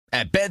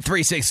At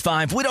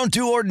Bet365, we don't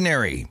do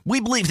ordinary. We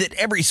believe that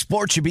every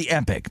sport should be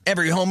epic.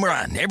 Every home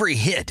run, every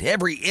hit,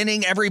 every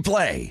inning, every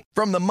play.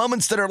 From the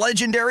moments that are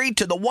legendary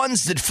to the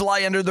ones that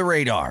fly under the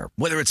radar.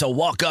 Whether it's a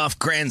walk-off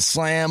grand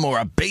slam or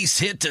a base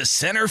hit to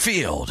center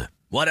field.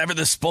 Whatever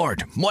the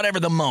sport, whatever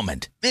the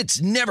moment.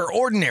 It's never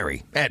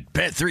ordinary at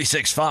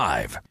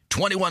Bet365.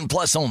 21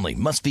 plus only.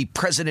 Must be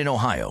present in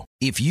Ohio.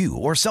 If you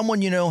or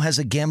someone you know has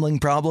a gambling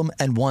problem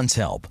and wants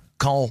help,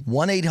 call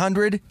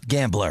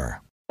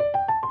 1-800-GAMBLER.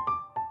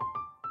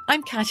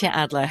 I'm Katya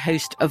Adler,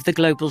 host of The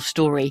Global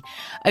Story.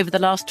 Over the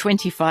last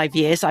 25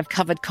 years, I've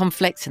covered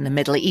conflicts in the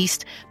Middle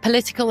East,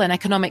 political and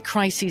economic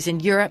crises in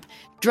Europe,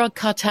 drug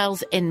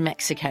cartels in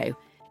Mexico.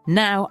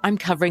 Now I'm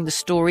covering the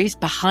stories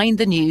behind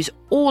the news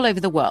all over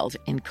the world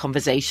in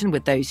conversation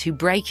with those who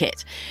break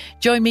it.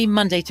 Join me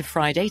Monday to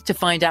Friday to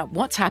find out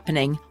what's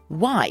happening,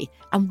 why,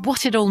 and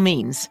what it all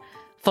means.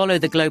 Follow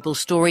The Global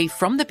Story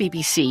from the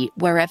BBC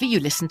wherever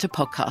you listen to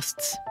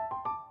podcasts.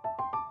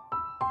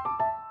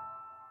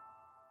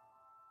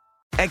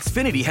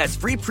 Xfinity has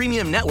free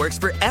premium networks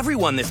for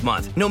everyone this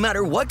month, no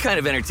matter what kind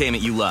of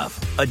entertainment you love.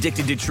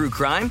 Addicted to true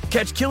crime?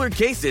 Catch killer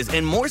cases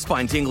and more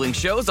spine-tingling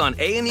shows on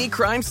A&E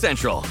Crime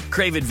Central.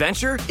 Crave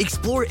adventure?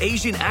 Explore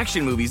Asian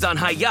action movies on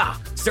Hi-YAH.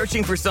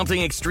 Searching for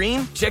something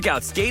extreme? Check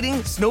out skating,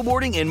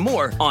 snowboarding, and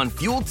more on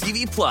Fuel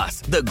TV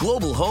Plus, the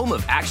global home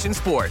of action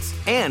sports.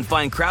 And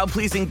find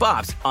crowd-pleasing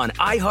bops on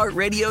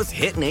iHeartRadio's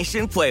Hit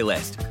Nation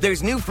playlist.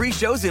 There's new free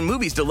shows and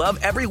movies to love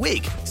every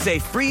week. Say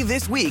free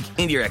this week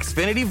in your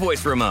Xfinity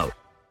voice remote.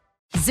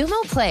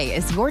 Xumo Play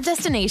is your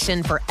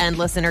destination for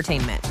endless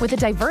entertainment. With a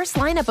diverse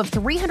lineup of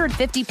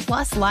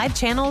 350-plus live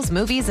channels,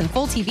 movies, and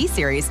full TV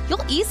series,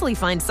 you'll easily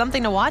find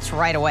something to watch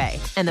right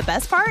away. And the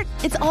best part?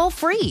 It's all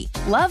free.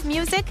 Love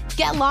music?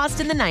 Get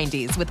lost in the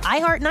 90s with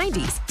iHeart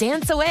 90s,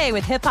 dance away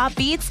with hip-hop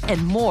beats,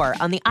 and more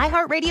on the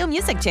iHeartRadio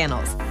music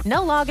channels.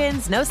 No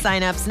logins, no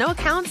signups, no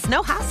accounts,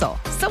 no hassle.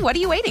 So what are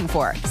you waiting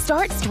for?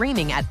 Start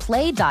streaming at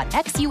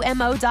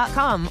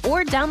play.xumo.com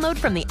or download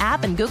from the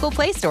app and Google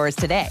Play stores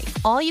today.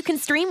 All you can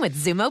stream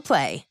with Xumo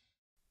Play.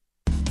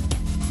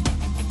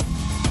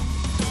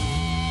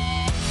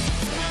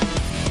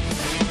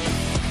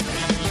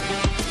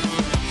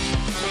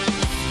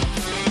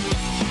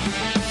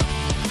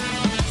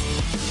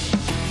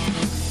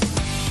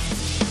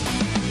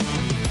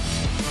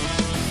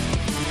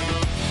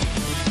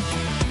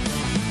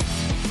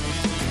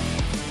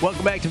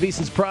 Welcome back to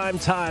VSiN's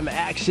Primetime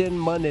Action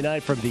Monday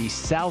night from the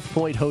South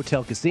Point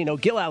Hotel Casino.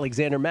 Gil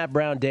Alexander, Matt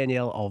Brown,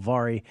 Danielle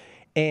Alvari,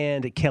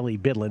 and Kelly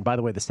Bidlin. By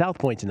the way, the South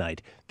Point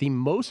tonight, the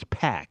most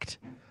packed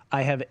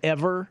I have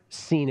ever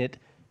seen it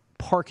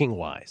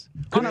parking-wise.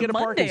 Couldn't get a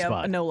parking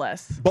spot. No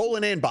less.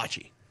 Bowling and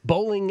bocce.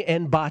 Bowling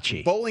and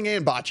bocce. Bowling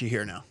and bocce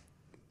here now.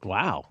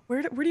 Wow.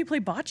 Where do you play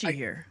bocce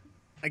here?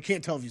 I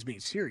can't tell if he's being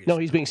serious. No,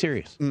 he's being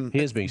serious. He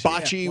is being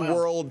serious. Bocce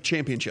World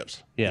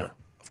Championships. Yeah.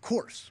 Of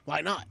course.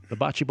 Why not? The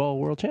Bocce Ball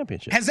World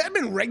Championship. Has that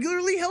been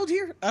regularly held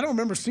here? I don't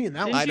remember seeing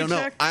that one. I don't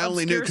know. I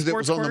only knew because it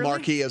was on the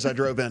marquee as I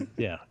drove in.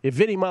 Yeah. If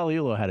Vinny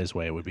Maliulo had his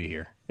way, it would be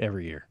here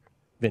every year.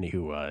 Vinny,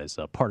 who is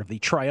a part of the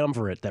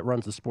triumvirate that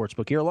runs the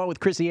sportsbook here, along with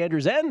Chrissy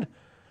Andrews and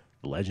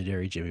the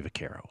legendary Jimmy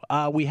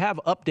Vaccaro. We have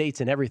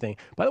updates and everything.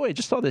 By the way, I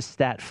just saw this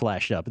stat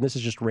flash up, and this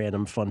is just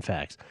random fun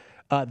facts.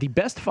 The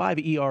best 5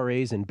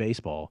 ERAs in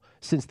baseball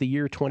since the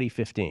year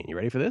 2015. You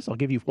ready for this? I'll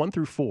give you 1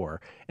 through 4,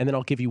 and then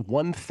I'll give you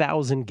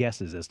 1,000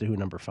 guesses as to who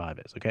number 5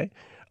 is, okay?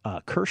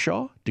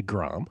 Kershaw,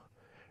 DeGrom,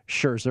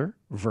 Scherzer,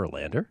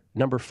 Verlander.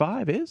 Number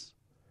 5 is?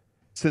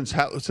 Since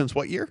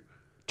what year?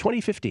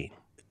 2015.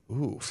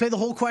 Ooh. Say the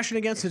whole question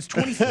again. Since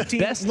 2015.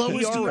 Best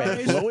lowest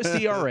ERA. Lowest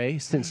ERA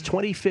since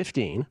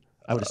 2015.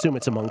 I would assume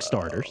it's among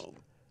starters.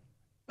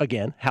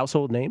 Again,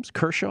 household names.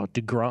 Kershaw,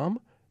 DeGrom,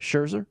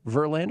 Scherzer,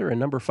 Verlander, and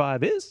number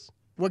 5 is?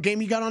 What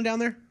game you got on down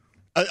there?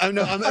 I'm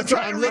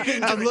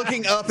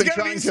looking up and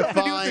trying to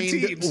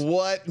find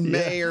what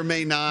may or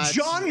may not.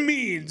 John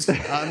Means.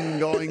 I'm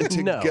going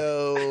to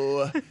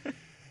go.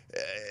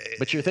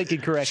 But you're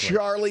thinking correctly.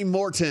 Charlie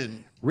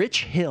Morton.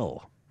 Rich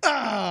Hill.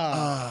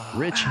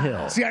 Rich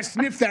Hill. See, I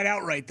sniffed that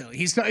out right, though.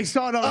 He saw it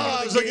on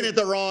I was looking at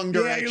the wrong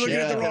direction. Yeah, you're looking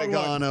at the wrong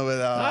one. Over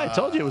there. I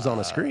told you it was on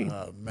a screen.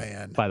 Oh,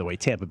 man. By the way,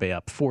 Tampa Bay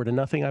up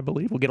 4-0, I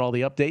believe. We'll get all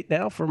the update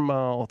now from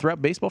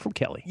throughout baseball from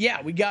Kelly.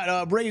 Yeah, we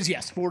got Braves,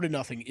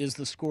 4-0 is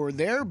the score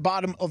there.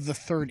 Bottom of the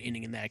 3rd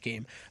inning in that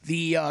game.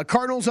 The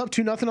Cardinals up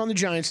 2-0 on the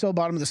Giants, still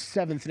bottom of the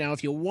 7th now.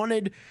 If you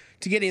wanted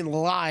to get in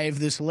live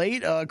this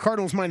late,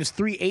 Cardinals minus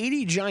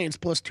 380, Giants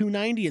plus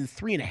 290 and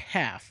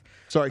 3.5.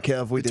 Sorry,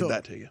 Kev, we did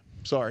that to you.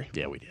 Sorry.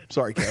 Yeah, we did.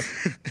 Sorry,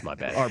 Kev. My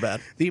bad. Our bad.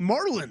 The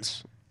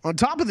Marlins on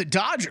top of the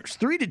Dodgers,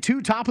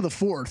 3-2, top of the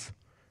 4th.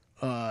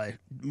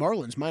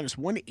 Marlins minus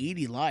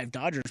 180 live,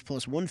 Dodgers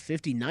plus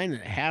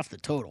 159.5 the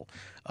total.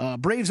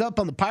 Braves up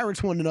on the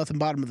Pirates 1-0,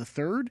 bottom of the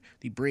 3rd.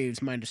 The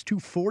Braves minus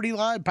 240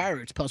 live,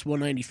 Pirates plus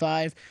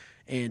 195,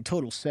 and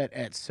total set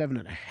at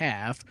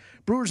 7.5.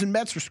 Brewers and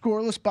Mets are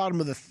scoreless, bottom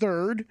of the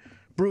 3rd.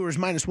 Brewers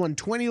minus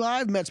 120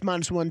 live, Mets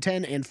minus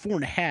 110, and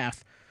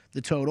 4.5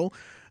 the total.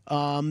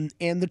 And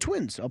the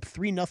Twins up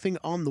 3-0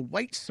 on the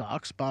White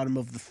Sox, bottom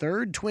of the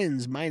third.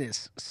 Twins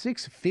minus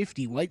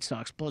 650, White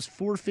Sox plus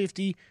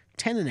 450,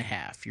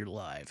 10.5 your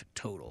live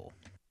total.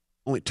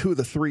 Only 2 of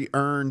the 3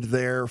 earned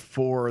there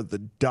for the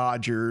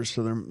Dodgers,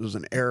 so there was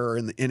an error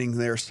in the inning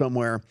there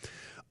somewhere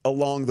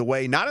along the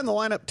way. Not in the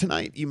lineup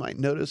tonight. You might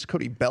notice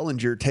Cody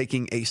Bellinger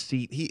taking a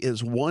seat. He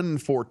is 1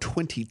 for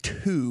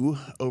 22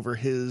 over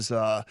his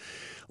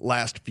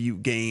last few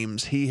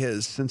games. He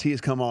has, since he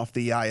has come off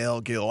the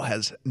IL, Gil,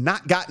 has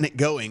not gotten it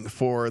going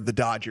for the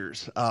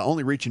Dodgers.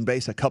 Only reaching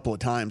base a couple of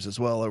times as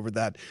well over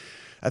that.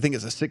 I think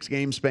it's a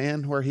 6-game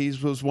span where he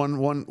was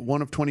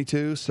one of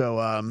 22.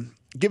 So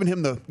giving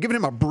him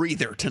a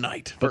breather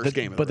tonight. First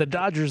game. But the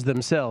Dodgers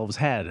themselves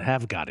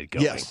have got it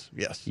going.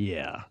 Yes.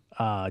 Yeah.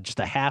 Just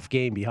a half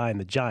game behind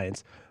the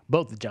Giants.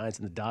 Both the Giants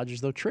and the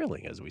Dodgers, though,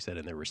 trailing, as we said,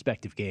 in their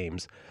respective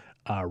games.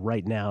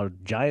 Right now,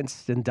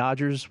 Giants and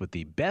Dodgers with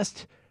the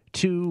best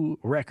 2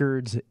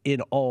 records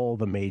in all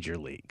the major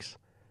leagues.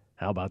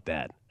 How about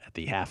that at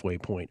the halfway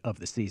point of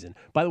the season?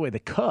 By the way, the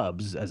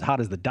Cubs, as hot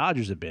as the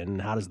Dodgers have been,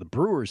 and hot as the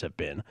Brewers have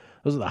been,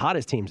 those are the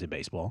hottest teams in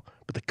baseball.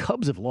 But the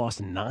Cubs have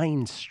lost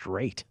 9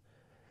 straight.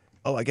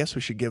 Oh, I guess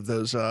we should give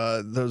those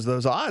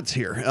odds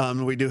here.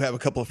 We do have a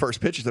couple of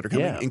first pitches that are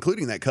coming,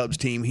 including that Cubs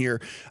team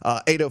here,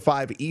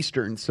 8:05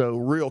 Eastern. So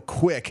real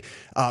quick,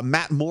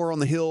 Matt Moore on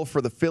the hill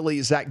for the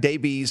Phillies, Zach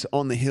Davies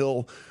on the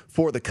hill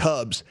for the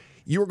Cubs.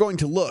 You are going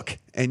to look,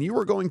 and you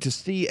are going to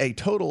see a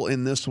total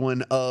in this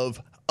one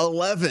of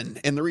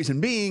 11. And the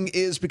reason being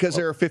is because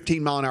there are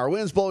 15-mile-an-hour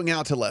winds blowing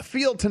out to left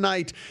field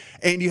tonight,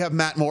 and you have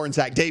Matt Moore and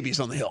Zach Davies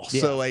on the hill.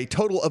 Yeah. So a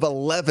total of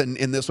 11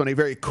 in this one, a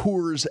very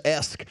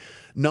Coors-esque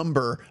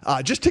number.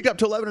 Just ticked up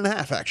to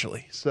 11.5,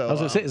 actually. So I was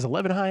going to say, is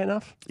 11 high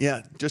enough?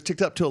 Yeah, just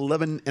ticked up to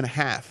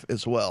 11.5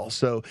 as well.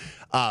 So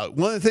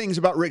one of the things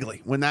about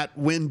Wrigley, when that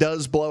wind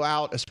does blow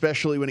out,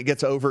 especially when it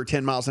gets over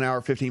 10 miles an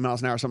hour, 15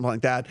 miles an hour, something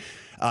like that,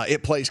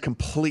 it plays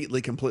completely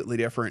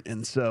different.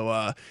 And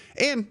so,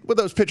 and with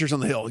those pitchers on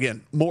the hill,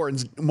 again, Moore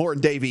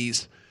and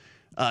Davies,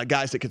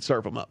 guys that could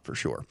serve them up for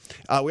sure.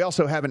 We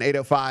also have an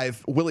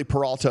 8:05 Willie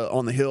Peralta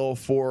on the hill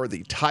for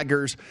the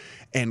Tigers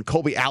and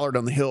Colby Allard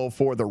on the hill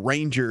for the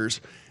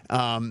Rangers.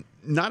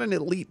 Not an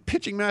elite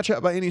pitching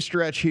matchup by any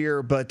stretch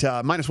here, but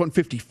minus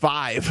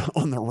 155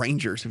 on the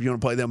Rangers if you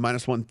want to play them,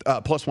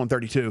 plus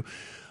 132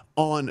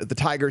 on the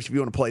Tigers if you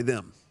want to play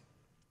them.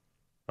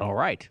 All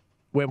right.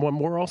 We have one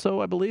more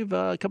also, I believe,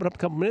 coming up in a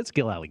couple minutes.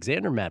 Gil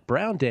Alexander, Matt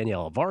Brown,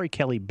 Danielle Alvari,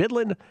 Kelly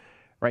Bidlin,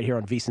 right here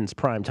on VSiN's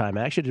Primetime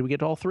Action. Did we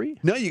get to all 3?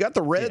 No, you got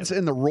the Reds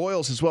and the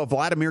Royals as well.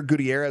 Vladimir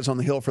Gutierrez on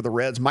the hill for the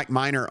Reds, Mike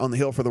Minor on the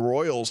hill for the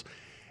Royals.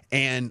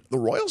 And the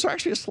Royals are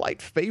actually a slight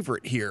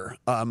favorite here,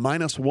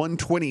 minus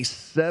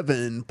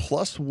 127,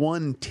 plus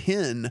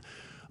 110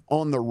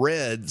 on the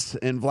Reds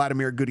and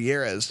Vladimir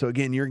Gutierrez. So,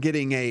 again, you're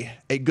getting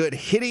a good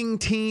hitting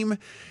team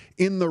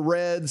in the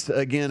Reds,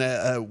 again,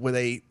 with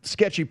a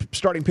sketchy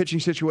starting pitching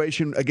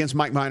situation against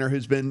Mike Minor,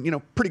 who's been,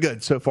 pretty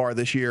good so far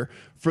this year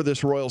for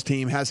this Royals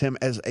team, has him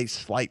as a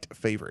slight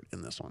favorite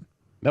in this one.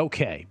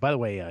 Okay. By the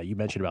way, you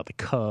mentioned about the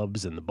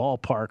Cubs and the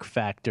ballpark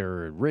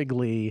factor at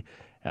Wrigley.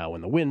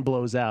 When the wind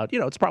blows out,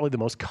 it's probably the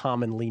most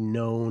commonly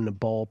known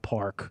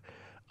ballpark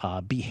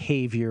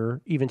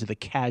behavior, even to the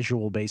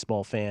casual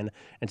baseball fan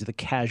and to the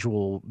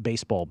casual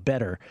baseball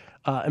bettor.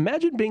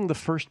 Imagine being the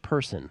first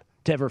person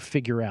to ever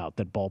figure out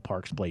that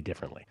ballparks play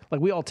differently. Like,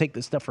 we all take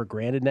this stuff for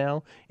granted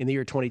now in the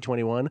year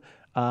 2021.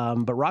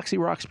 But Roxy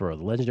Roxborough,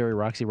 the legendary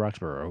Roxy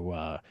Roxborough,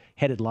 who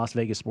headed Las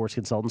Vegas Sports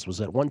Consultants, was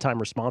at one time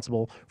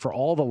responsible for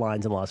all the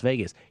lines in Las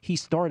Vegas. He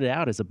started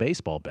out as a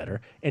baseball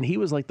bettor, and he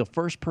was like the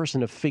first person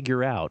to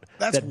figure out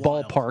that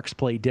ballparks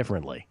play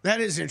differently.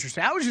 That is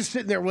interesting. I was just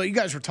sitting there while you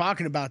guys were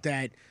talking about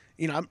that.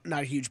 I'm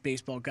not a huge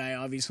baseball guy,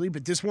 obviously,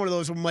 but this is one of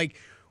those, I'm like,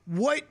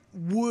 I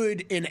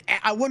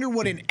wonder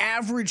what an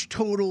average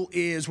total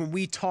is when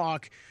we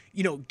talk,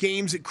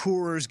 games at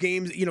Coors,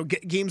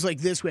 games like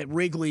this at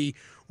Wrigley.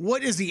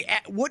 What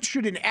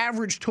should an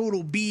average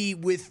total be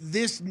with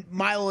this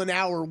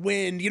mile-an-hour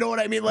wind? You know what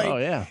I mean? Like, oh,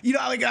 yeah.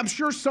 I'm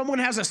sure someone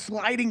has a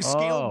sliding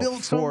scale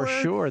built somewhere.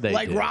 For sure they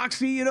like do.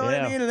 Roxy, you know what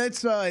I mean? And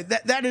that's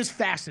that is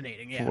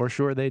fascinating. Yeah. For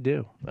sure they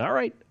do. All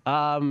right.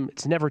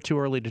 It's never too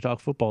early to talk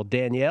football.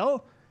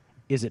 Danielle,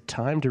 is it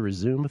time to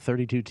resume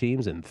 32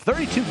 teams and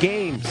 32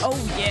 games? Oh,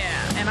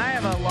 yeah. And I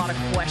have a lot of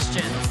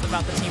questions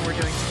about the team we're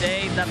doing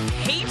today. The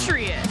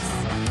Patriots.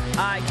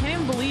 I can't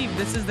even believe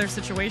this is their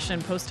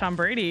situation post Tom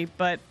Brady,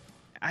 but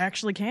I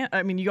actually can't.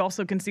 I mean, you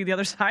also can see the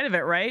other side of it,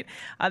 right?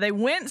 They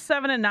went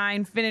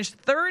 7-9, finished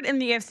third in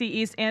the AFC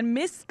East, and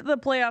missed the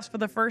playoffs for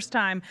the first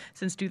time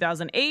since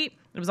 2008.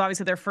 It was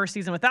obviously their first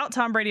season without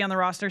Tom Brady on the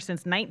roster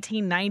since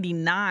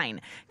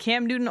 1999.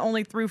 Cam Newton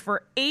only threw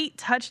for 8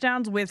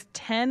 touchdowns with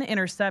 10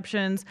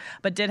 interceptions,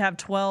 but did have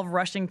 12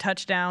 rushing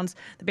touchdowns.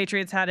 The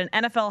Patriots had an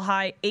NFL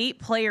high 8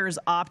 players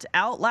opt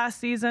out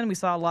last season. We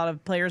saw a lot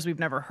of players we've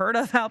never heard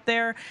of out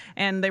there,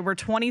 and they were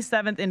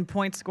 27th in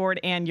points scored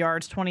and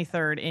yards,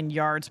 23rd in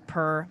yards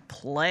per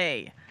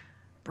play.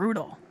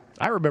 Brutal.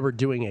 I remember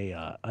doing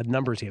a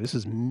numbers game. This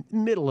is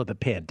middle of the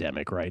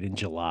pandemic, right, in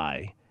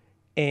July.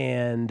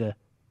 And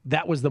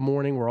that was the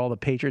morning where all the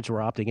Patriots were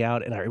opting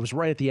out, and it was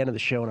right at the end of the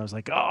show, and I was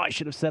like, oh, I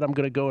should have said I'm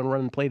going to go and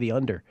run and play the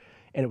under.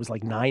 And it was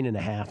like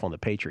 9.5 on the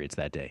Patriots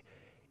that day.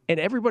 And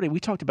everybody, we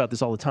talked about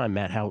this all the time,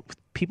 Matt, how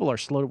people are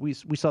slow. We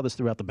saw this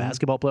throughout the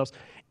basketball playoffs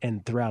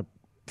and throughout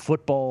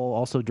football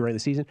also during the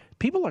season.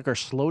 People are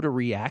slow to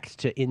react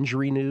to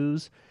injury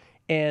news.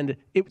 And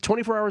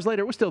 24 hours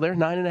later, it was still there,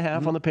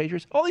 9.5 on the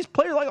Patriots. All these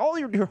players, like all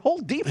your whole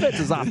defense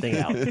is opting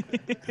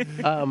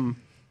out.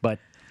 But,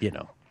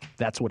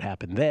 that's what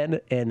happened then.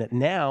 And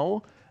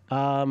now,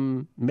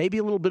 maybe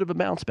a little bit of a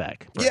bounce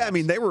back. Perhaps. Yeah, I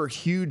mean, they were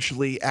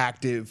hugely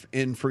active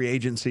in free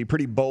agency,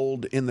 pretty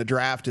bold in the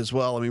draft as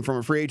well. I mean, from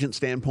a free agent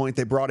standpoint,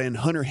 they brought in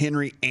Hunter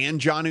Henry and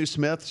Jonnu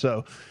Smith,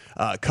 so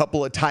a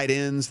couple of tight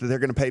ends that they're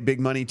going to pay big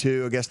money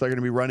to. I guess they're going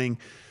to be running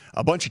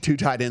a bunch of 2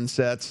 tight end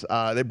sets.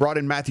 They brought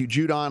in Matthew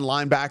Judon,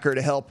 linebacker,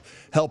 to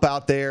help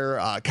out there.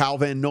 Kyle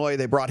Van Noy,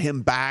 they brought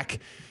him back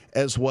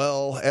as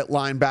well at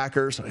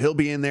linebacker, so he'll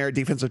be in there.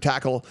 Defensive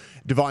tackle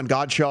Devon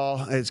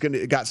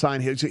Godshaw got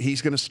signed.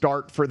 He's going to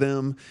start for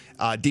them.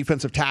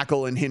 Defensive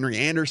tackle and Henry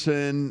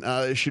Anderson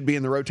should be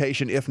in the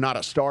rotation, if not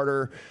a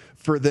starter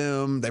for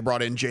them. They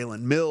brought in Jalen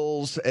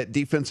Mills at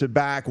defensive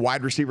back,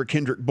 wide receiver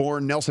Kendrick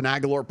Bourne, Nelson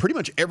Aguilar. Pretty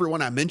much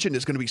everyone I mentioned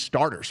is going to be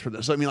starters for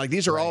this. So, I mean,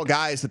 these are all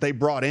guys that they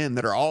brought in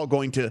that are all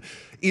going to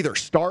either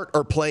start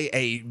or play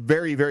a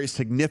very, very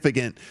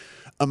significant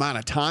amount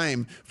of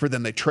time for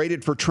them. They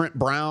traded for Trent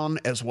Brown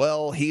as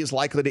well. He is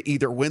likely to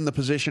either win the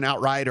position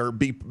outright or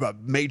be a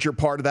major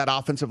part of that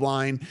offensive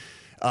line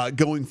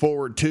going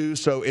forward too.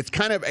 So it's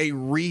kind of a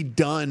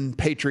redone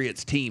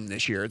Patriots team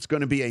this year. It's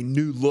going to be a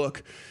new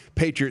look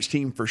Patriots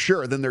team for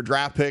sure. Then their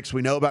draft picks,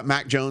 we know about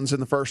Mac Jones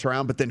in the first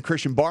round, but then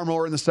Christian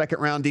Barmore in the second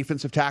round,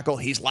 defensive tackle.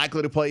 He's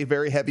likely to play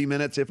very heavy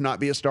minutes, if not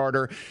be a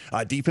starter.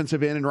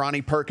 Defensive end and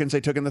Ronnie Perkins,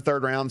 they took in the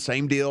third round,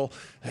 same deal.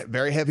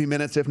 Very heavy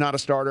minutes, if not a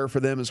starter for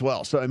them as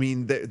well. So, I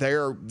mean,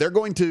 they're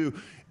going to,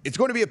 it's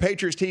going to be a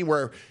Patriots team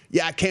where,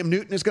 Cam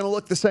Newton is going to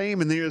look the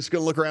same, and then you're just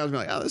going to look around and be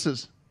like, oh, this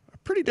is a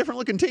pretty different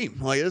looking team.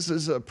 This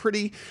is a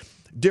pretty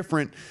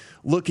different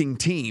looking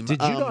team. Did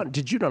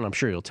Judon, I'm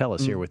sure you'll tell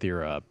us here with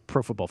your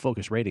Pro Football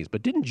Focus ratings,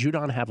 but didn't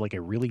Judon have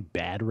a really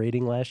bad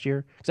rating last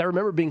year? Because I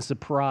remember being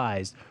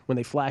surprised when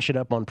they flash it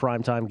up on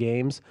primetime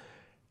games.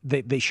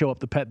 They show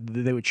up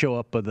they would show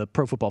up the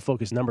Pro Football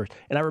Focus numbers,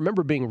 and I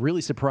remember being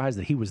really surprised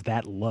that he was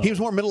that low. He was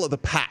more middle of the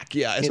pack,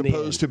 as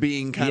opposed to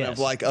being kind of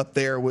up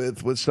there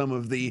with some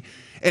of the,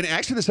 and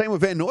actually the same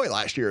with Van Noy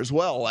last year as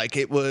well.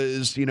 It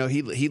was,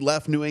 he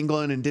left New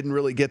England and didn't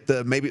really get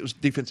maybe it was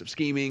defensive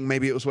scheming,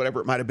 maybe it was whatever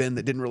it might have been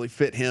that didn't really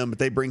fit him, but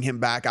they bring him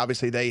back.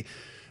 Obviously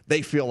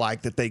they feel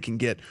like that they can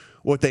get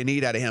what they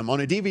need out of him. On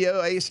a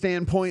DVOA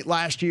standpoint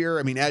last year,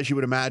 I mean, as you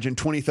would imagine,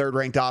 23rd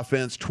ranked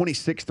offense,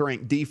 26th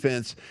ranked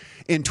defense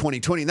in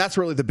 2020. And that's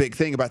really the big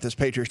thing about this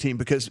Patriots team,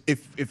 because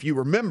if you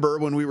remember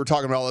when we were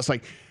talking about all this,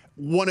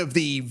 one of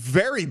the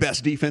very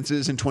best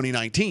defenses in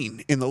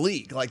 2019 in the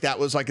league. That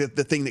was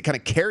the thing that kind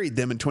of carried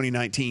them in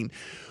 2019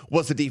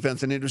 was the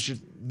defense, and it was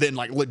just then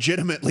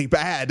legitimately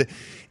bad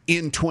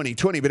in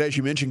 2020. But as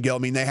you mentioned, Gil, I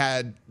mean, they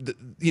had,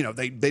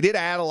 they did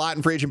add a lot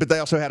in free agent, but they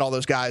also had all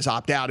those guys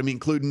opt out. I mean,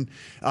 including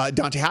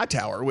Dante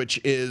Hightower,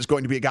 which is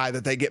going to be a guy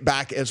that they get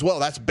back as well.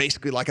 That's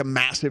basically a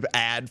massive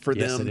add for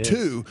them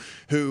too,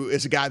 who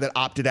is a guy that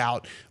opted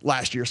out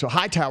last year. So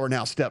Hightower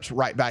now steps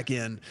right back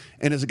in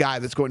and is a guy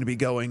that's going to be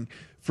going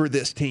for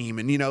this team.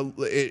 And,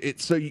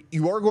 so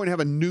you are going to have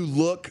a new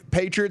look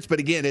Patriots, but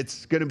again,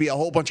 it's going to be a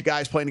whole bunch of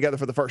guys playing together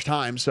for the first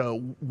time.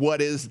 So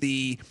what is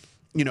the,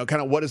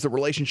 what is the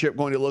relationship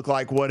going to look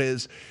like? What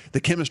is the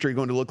chemistry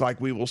going to look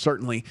like? We will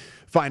certainly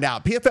find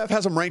out. PFF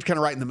has them ranked kind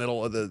of right in the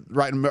middle of the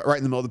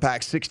pack,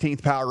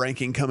 16th power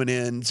ranking coming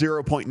in,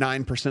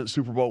 0.9%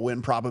 Super Bowl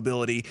win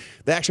probability.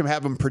 They actually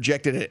have them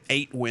projected at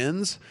 8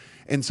 wins.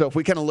 And so if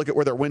we kind of look at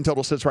where their win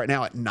total sits right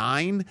now at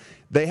 9,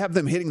 they have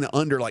them hitting the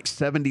under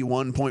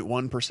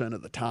 71.1%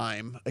 of the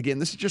time. Again,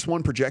 this is just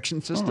one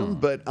projection system,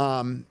 but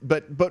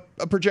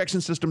a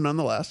projection system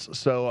nonetheless.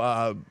 So,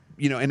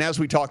 and as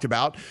we talked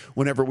about,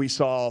 whenever we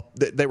saw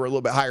that they were a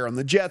little bit higher on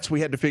the Jets,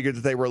 we had to figure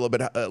that they were a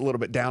little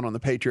bit down on the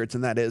Patriots,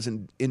 and that is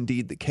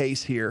indeed the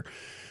case here.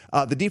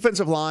 The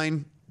defensive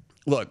line,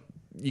 look,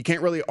 you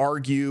can't really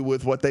argue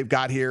with what they've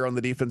got here on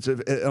the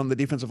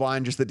defensive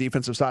line, just the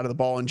defensive side of the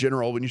ball in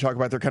general. When you talk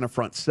about their kind of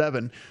front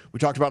seven, we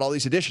talked about all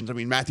these additions. I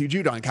mean, Matthew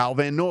Judon, Kyle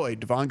Van Noy,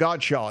 Devon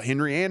Godshaw,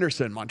 Henry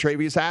Anderson,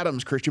 Montravius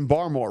Adams, Christian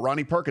Barmore,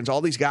 Ronnie Perkins.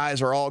 All these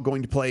guys are all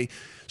going to play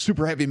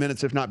super heavy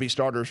minutes, if not be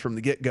starters from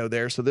the get-go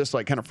there. So this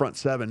kind of front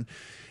seven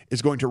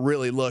is going to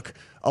really look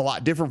a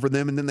lot different for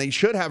them. And then they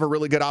should have a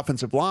really good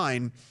offensive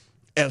line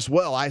as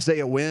well.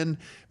 Isaiah Wynn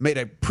made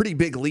a pretty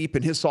big leap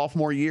in his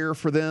sophomore year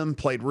for them,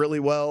 played really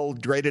well,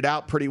 graded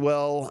out pretty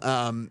well,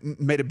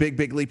 made a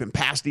big leap in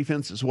pass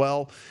defense as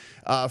well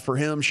for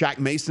him. Shaq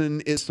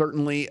Mason is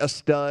certainly a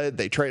stud.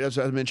 As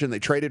I mentioned, they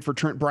traded for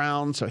Trent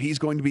Brown, so he's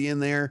going to be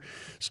in there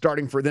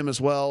starting for them as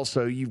well.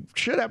 So you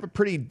should have a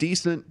pretty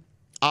decent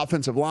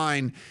offensive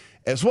line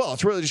as well.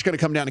 It's really just going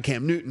to come down to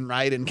Cam Newton,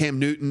 right? And Cam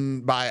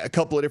Newton, by a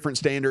couple of different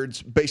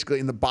standards, basically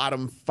in the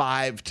bottom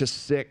 5 to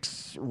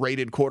 6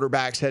 rated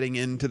quarterbacks heading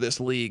into this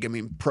league. I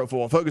mean, Pro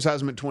Football Focus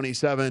has him at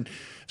 27.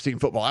 I've seen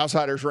Football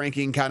Outsiders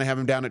ranking kind of have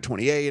him down at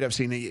 28. I've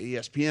seen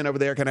ESPN over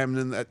there kind of have him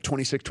in that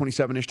 26,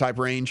 27-ish type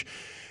range.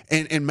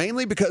 And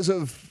mainly because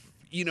of,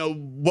 you know,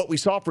 what we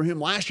saw from him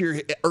last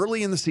year.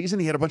 Early in the season,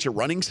 he had a bunch of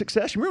running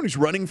success. Remember when he was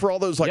running for all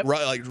those like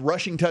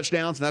rushing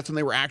touchdowns, and that's when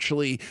they were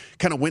actually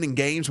kind of winning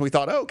games. And we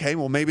thought, oh, okay,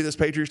 well, maybe this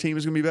Patriots team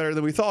is going to be better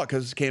than we thought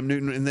because Cam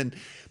Newton. And then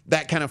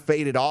that kind of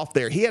faded off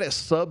there. He had a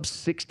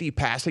sub-60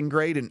 passing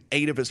grade in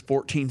 8 of his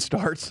 14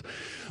 starts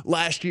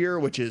last year,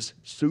 which is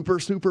super,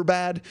 super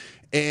bad.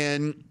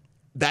 And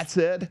that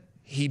said,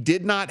 he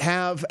did not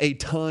have a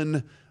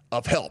ton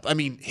of help. I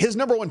mean, his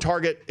number one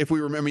target, if we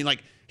remember, I mean,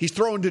 like, he's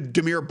throwing to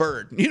Damiere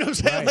Byrd. You know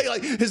what I'm saying?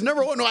 Like his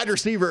number one wide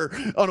receiver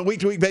on a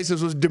week-to-week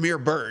basis was Damiere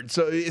Byrd.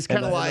 So it's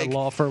kind of like the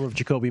law firm of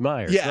Jacoby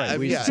Myers. Yeah, right,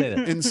 yeah.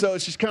 And so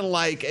it's just kind of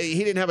like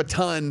he didn't have a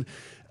ton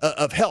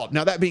of help.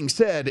 Now, that being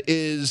said,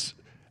 is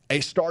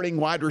a starting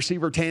wide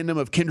receiver tandem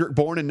of Kendrick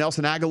Bourne and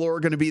Nelson Aguilar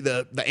going to be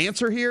the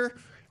answer here?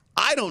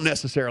 I don't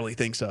necessarily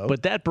think so.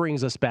 But that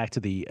brings us back to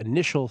the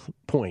initial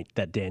point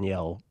that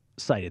Danielle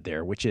cited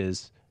there, which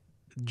is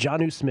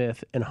Jonnu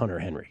Smith and Hunter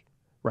Henry,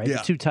 right? Yeah.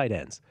 The 2 tight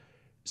ends.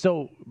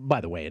 So,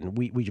 by the way, and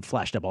we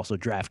flashed up also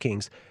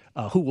DraftKings,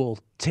 who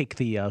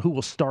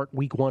will start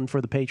week 1 for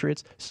the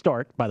Patriots.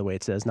 Start, by the way,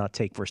 it says not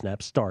take for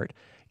snap, start.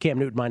 Cam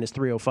Newton minus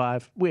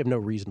 305. We have no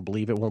reason to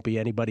believe it won't be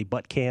anybody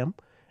but Cam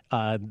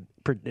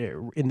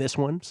in this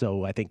one.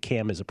 So I think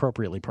Cam is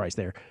appropriately priced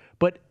there.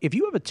 But if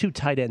you have a 2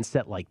 tight end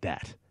set like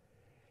that,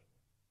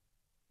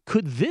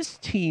 could this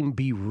team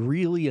be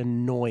really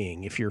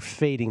annoying if you're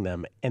fading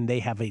them and they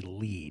have a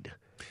lead?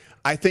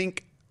 I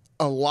think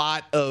a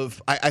lot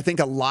of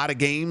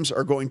games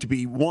are going to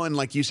be, one,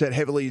 like you said,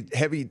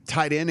 heavy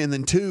tight end, and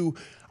then 2,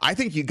 I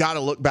think you got to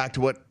look back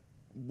to what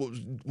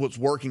was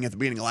working at the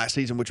beginning of last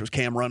season, which was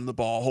Cam running the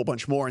ball a whole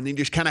bunch more, and then you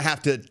just kind of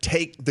have to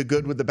take the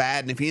good with the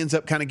bad. And if he ends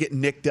up kind of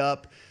getting nicked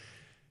up,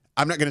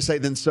 I'm not going to say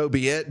then so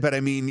be it, but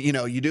I mean, you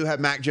know, you do have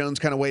Mac Jones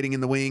kind of waiting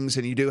in the wings,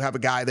 and you do have a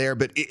guy there,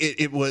 but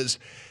it was.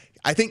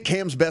 I think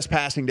Cam's best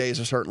passing days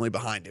are certainly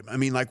behind him. I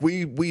mean, like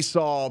we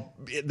saw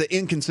the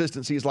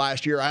inconsistencies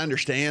last year. I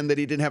understand that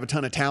he didn't have a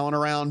ton of talent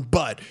around,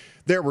 but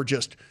there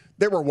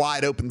were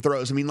wide open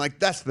throws. I mean, like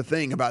that's the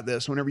thing about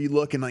this. Whenever you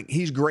look and like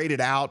he's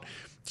graded out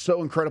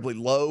so incredibly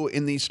low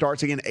in these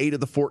starts. Again, 8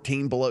 of the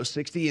 14 below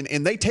 60,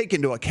 and they take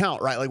into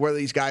account, right, like whether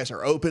these guys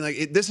are open.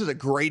 Like this is a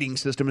grading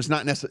system. It's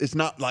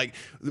not like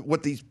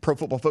what these Pro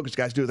Football Focus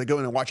guys do. They go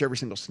in and watch every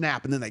single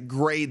snap, and then they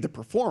grade the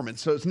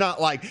performance. So it's not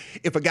like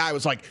if a guy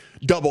was like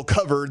double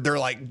covered, they're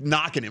like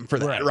knocking him for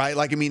that, right?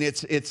 Like I mean,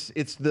 it's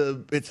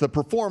the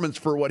performance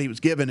for what he was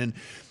given. And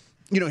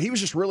you know, he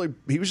was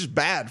just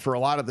bad for a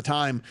lot of the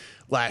time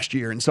last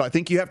year. And so I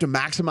think you have to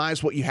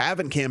maximize what you have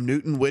in Cam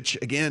Newton, which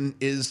again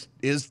is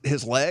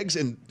his legs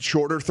and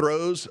shorter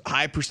throws,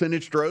 high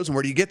percentage throws. And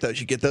where do you get those?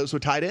 You get those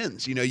with tight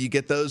ends. You know, you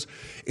get those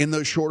in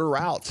those shorter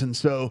routes. And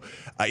so,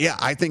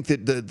 I think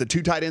that the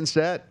 2 tight end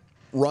set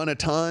run a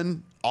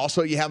ton.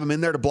 Also, you have them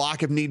in there to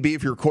block if need be,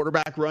 if you're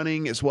quarterback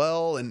running as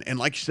well. And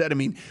like you said, I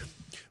mean,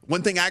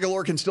 one thing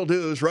Aguilar can still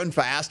do is run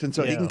fast, and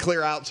so he can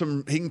clear out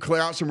some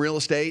real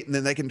estate, and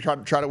then they can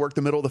try to work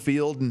the middle of the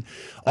field and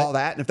all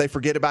that. And if they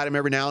forget about him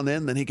every now and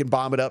then he can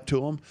bomb it up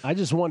to them. I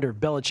just wonder if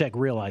Belichick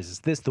realizes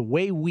this. The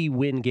way we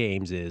win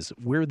games is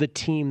we're the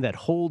team that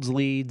holds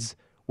leads.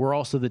 We're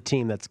also the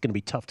team that's going to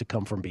be tough to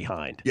come from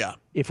behind. Yeah,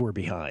 if we're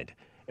behind.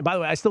 And by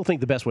the way, I still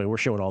think the best way, we're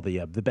showing all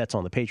the bets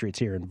on the Patriots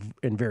here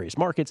in various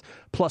markets,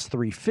 plus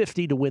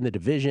 350 to win the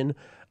division.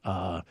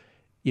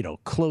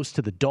 Close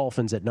to the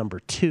Dolphins at number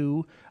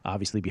 2,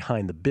 obviously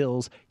behind the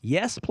Bills.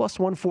 Yes, plus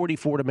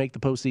 144 to make the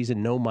postseason.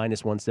 No,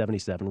 minus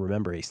 177.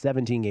 Remember, a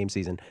 17-game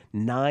season.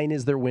 9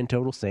 is their win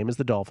total, same as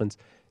the Dolphins.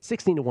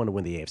 16-1 to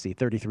win the AFC.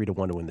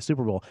 33-1 to win the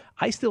Super Bowl.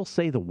 I still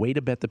say the way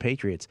to bet the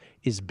Patriots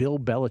is Bill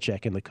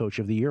Belichick in the Coach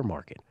of the Year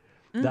market.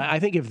 I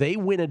think if they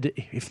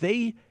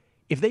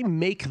if they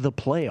make the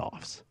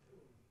playoffs,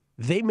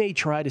 they may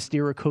try to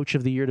steer a Coach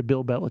of the Year to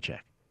Bill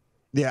Belichick.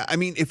 Yeah, I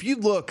mean, if you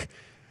look.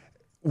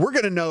 We're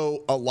going to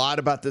know a lot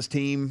about this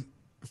team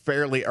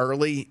fairly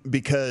early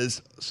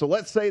because, so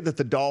let's say that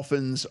the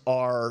Dolphins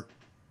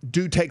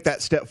do take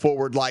that step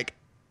forward like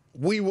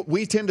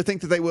we tend to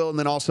think that they will, and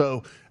then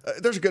also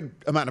there's a good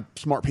amount of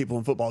smart people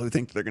in football who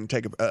think that they're going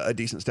to take a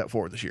decent step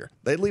forward this year.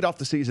 They lead off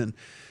the season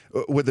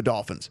with the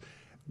Dolphins.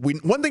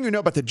 One thing we know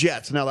about the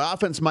Jets, now the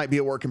offense might be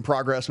a work in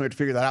progress, we have to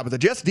figure that out, but the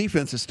Jets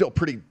defense is still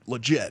pretty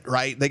legit,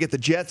 right? They get the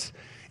Jets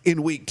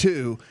in week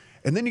 2.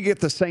 And then you get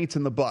the Saints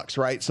and the Bucs,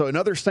 right? So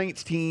another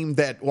Saints team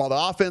that, while the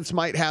offense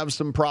might have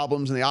some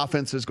problems and the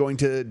offense is going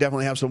to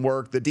definitely have some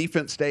work, the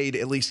defense stayed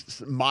at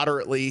least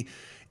moderately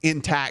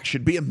intact,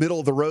 should be a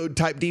middle-of-the-road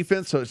type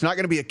defense, so it's not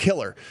going to be a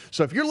killer.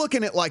 So if you're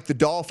looking at, like, the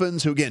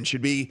Dolphins, who, again,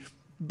 should be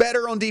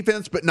better on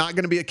defense but not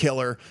going to be a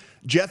killer,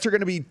 Jets are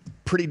going to be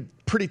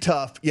pretty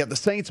tough. You have the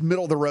Saints,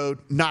 middle of the road,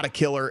 not a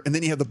killer, and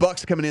then you have the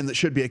Bucs coming in that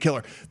should be a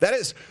killer. That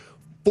is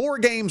 4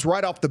 games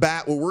right off the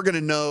bat where we're going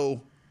to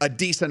know a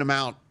decent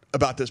amount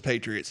about this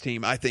Patriots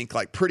team, I think,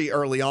 like pretty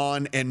early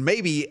on, and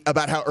maybe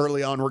about how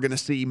early on we're going to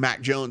see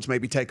Mac Jones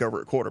maybe take over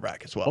at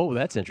quarterback as well. Oh,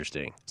 that's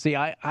interesting. See,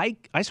 I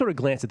sort of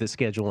glance at the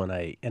schedule and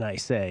I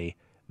say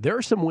there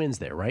are some wins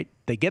there, right?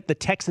 They get the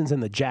Texans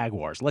and the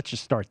Jaguars. Let's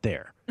just start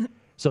there.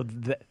 So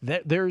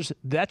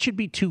that should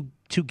be two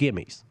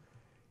gimmies.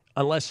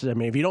 Unless, I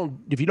mean, if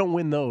you don't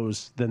win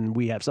those, then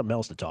we have something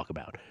else to talk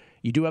about.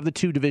 You do have the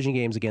 2 division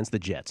games against the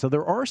Jets. So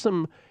there are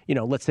some,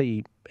 let's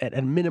say at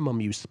a minimum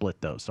you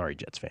split those. Sorry,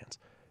 Jets fans.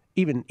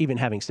 Even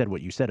having said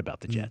what you said about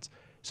the Jets.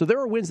 So there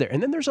are wins there.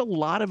 And then there's a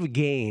lot of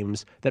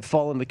games that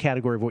fall in the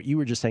category of what you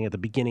were just saying at the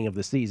beginning of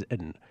the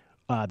season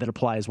that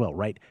apply as well,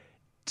 right?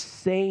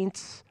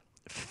 Saints,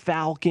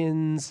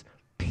 Falcons,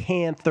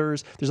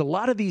 Panthers. There's a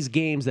lot of these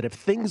games that if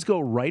things go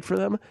right for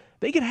them,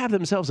 they could have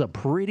themselves a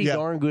pretty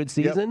darn good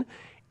season. Yep.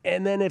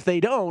 And then if they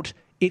don't,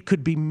 it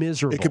could be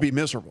miserable. It could be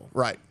miserable,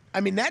 right. I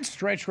mean, that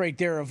stretch right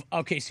there of,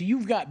 okay, so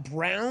you've got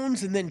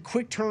Browns and then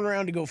quick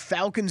turnaround to go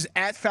Falcons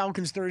at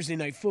Falcons Thursday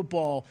Night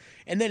Football,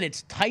 and then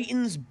it's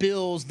Titans,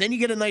 Bills, then you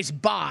get a nice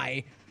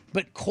bye,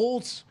 but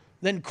Colts,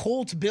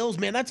 Bills,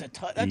 man, that's a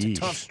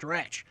tough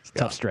stretch. It's a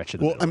tough stretch.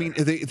 Well, I mean,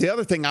 the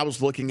other thing I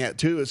was looking at,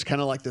 too, is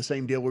kind of like the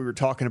same deal we were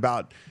talking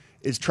about,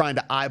 is trying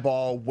to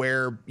eyeball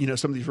where,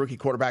 some of these rookie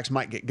quarterbacks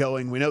might get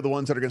going. We know the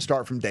ones that are going to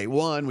start from day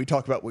one. We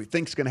talked about what we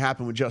think is going to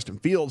happen with Justin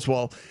Fields.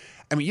 Well,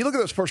 I mean, you look at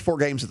those first 4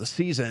 games of the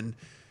season.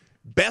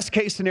 Best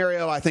case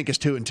scenario, I think, is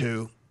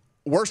 2-2.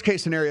 Worst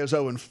case scenario is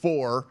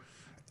 0-4.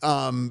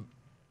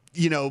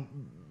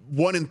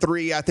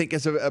 1-3, I think,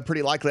 is a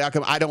pretty likely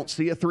outcome. I don't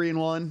see a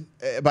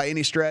 3-1 by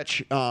any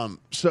stretch.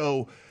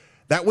 So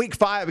that week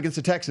 5 against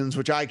the Texans,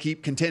 which I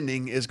keep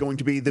contending is going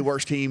to be the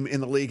worst team in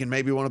the league and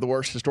maybe one of the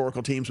worst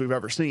historical teams we've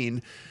ever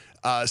seen,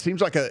 seems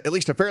like at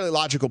least a fairly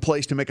logical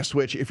place to make a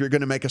switch if you're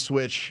going to make a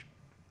switch.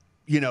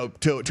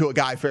 To a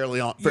guy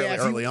fairly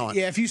early on.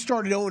 Yeah, if you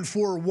started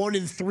 0-4,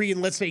 1-3,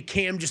 and let's say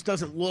Cam just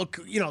doesn't look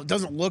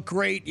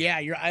great. Yeah,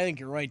 I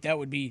think you're right. That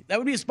would be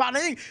a spot. And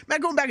I think,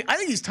 Matt, going back, I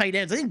think these tight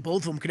ends, I think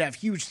both of them could have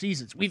huge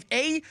seasons. We've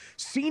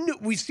seen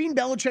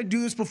Belichick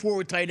do this before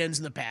with tight ends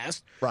in the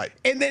past, right?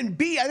 And then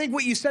B, I think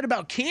what you said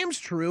about Cam's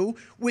true.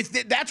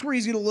 That's where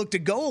he's going to look to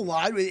go a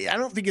lot. I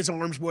don't think his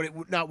arm's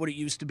not what it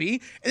used to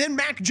be. And then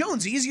Mac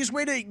Jones, the easiest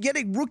way to get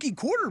a rookie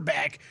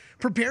quarterback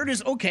prepared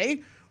is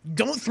okay.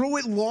 Don't throw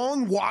it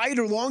long, wide,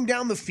 or long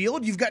down the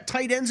field. You've got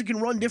tight ends that can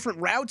run different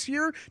routes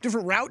here,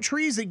 different route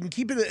trees. They can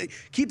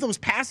keep those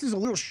passes a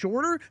little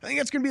shorter. I think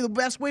that's going to be the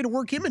best way to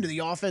work him into the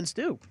offense,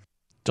 too.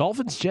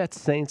 Dolphins, Jets,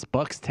 Saints,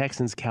 Bucks,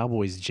 Texans,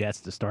 Cowboys,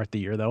 Jets to start the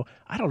year, though.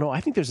 I don't know. I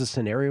think there's a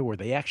scenario where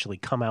they actually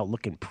come out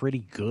looking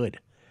pretty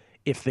good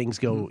if things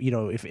go,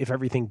 if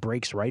everything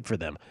breaks right for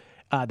them.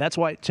 That's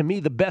why, to me,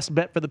 the best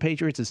bet for the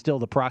Patriots is still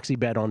the proxy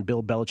bet on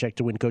Bill Belichick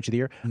to win Coach of the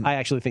Year. I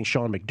actually think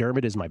Sean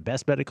McDermott is my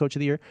best bet at Coach of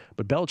the Year,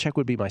 but Belichick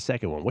would be my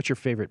second one. What's your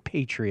favorite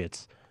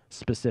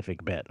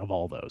Patriots-specific bet of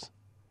all those?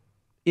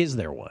 Is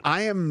there one?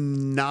 I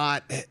am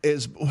not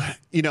as,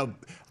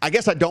 I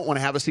guess I don't want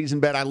to have a season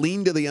bet. I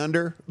lean to the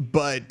under,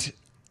 but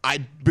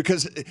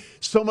because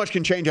so much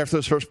can change after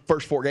those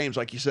first 4 games,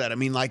 like you said. I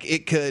mean, like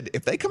it could,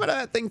 if they come out of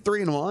that thing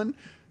 3-1,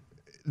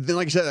 then,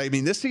 like I said, I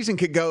mean, this season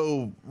could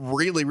go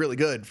really, really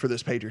good for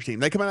this Patriots team.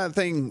 They come out of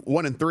the thing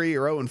 1-3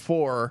 or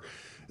 0-4,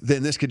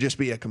 then this could just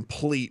be a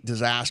complete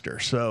disaster.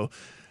 So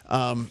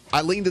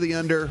I lean to the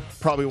under.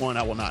 Probably one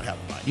I will not have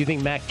a buy. You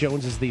think Mac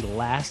Jones is the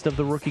last of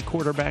the rookie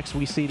quarterbacks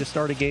we see to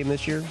start a game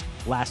this year?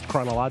 Last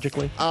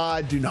chronologically?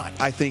 I do not.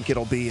 I think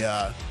it'll be in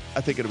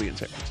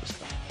San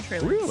Francisco.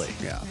 Really?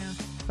 Yeah.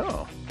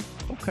 Oh,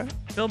 okay.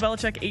 Bill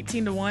Belichick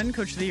 18-1,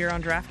 Coach of the Year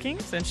on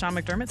DraftKings, and Sean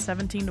McDermott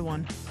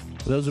 17-1.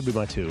 Those would be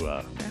my two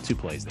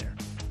plays there.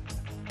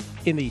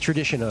 In the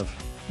tradition of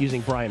using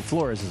Brian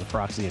Flores as a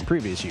proxy in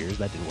previous years,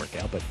 that didn't work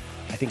out, but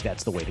I think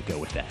that's the way to go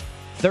with that.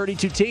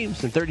 32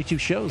 teams and 32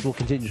 shows will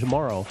continue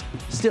tomorrow,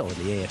 still in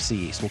the AFC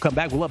East. We'll come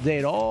back, we'll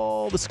update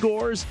all the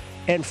scores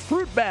and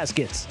fruit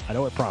baskets. I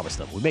know I promised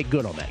them. We make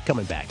good on that.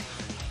 Coming back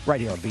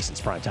right here on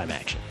VSiN's Primetime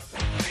Action.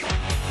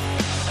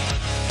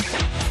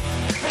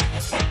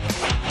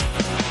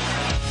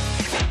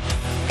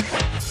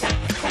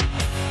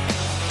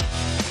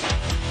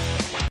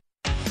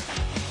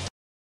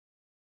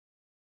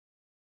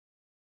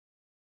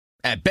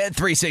 At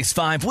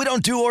Bet365, we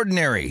don't do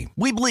ordinary.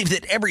 We believe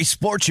that every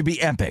sport should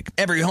be epic.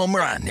 Every home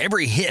run,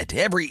 every hit,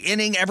 every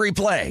inning, every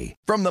play.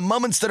 From the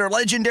moments that are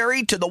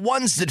legendary to the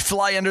ones that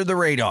fly under the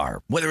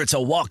radar. Whether it's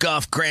a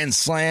walk-off grand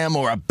slam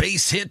or a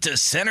base hit to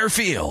center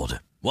field.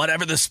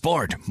 Whatever the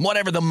sport,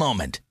 whatever the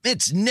moment.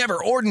 It's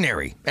never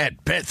ordinary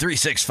at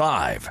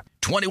Bet365.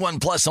 21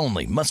 plus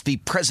only. Must be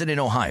present in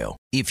Ohio.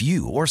 If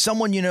you or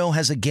someone you know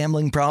has a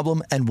gambling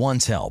problem and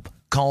wants help,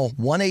 call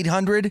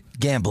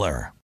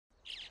 1-800-GAMBLER.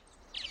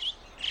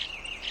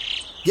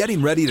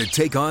 Getting ready to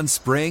take on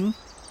spring?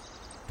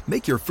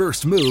 Make your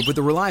first move with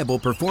the reliable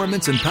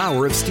performance and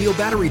power of Steel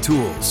battery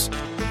tools.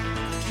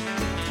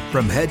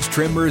 From hedge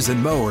trimmers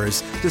and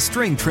mowers to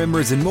string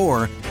trimmers and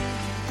more,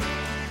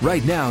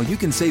 right now you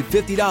can save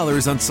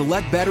 $50 on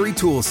select battery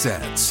tool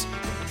sets.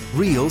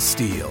 real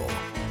STIHL.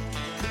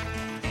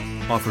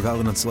 Offer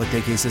valid on select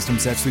AK system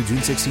sets through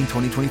June 16,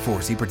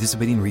 2024. See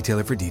participating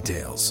retailer for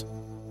details.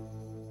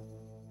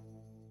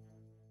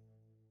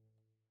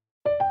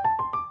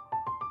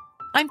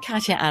 I'm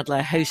Katya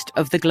Adler, host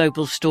of The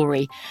Global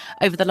Story.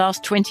 Over the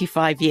last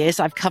 25 years,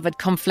 I've covered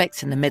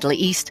conflicts in the Middle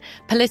East,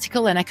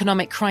 political and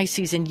economic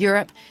crises in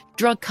Europe,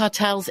 drug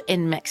cartels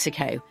in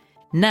Mexico.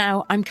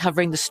 Now I'm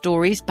covering the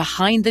stories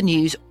behind the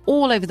news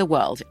all over the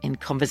world in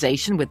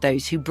conversation with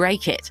those who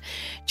break it.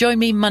 Join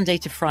me Monday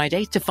to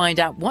Friday to find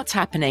out what's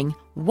happening,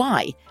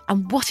 why,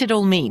 and what it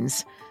all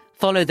means.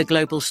 Follow The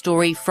Global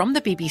Story from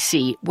the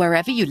BBC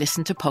wherever you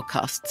listen to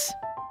podcasts.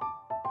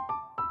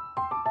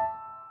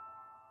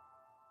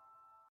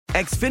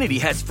 Xfinity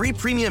has free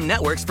premium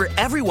networks for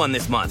everyone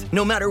this month,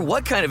 no matter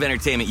what kind of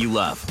entertainment you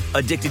love.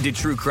 Addicted to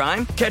true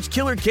crime? Catch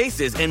killer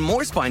cases and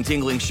more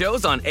spine-tingling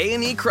shows on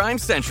A&E Crime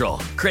Central.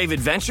 Crave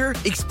adventure?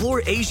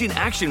 Explore Asian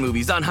action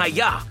movies on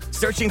Hi-YAH.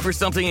 Searching for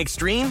something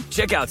extreme?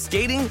 Check out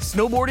skating,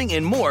 snowboarding,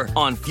 and more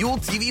on Fuel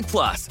TV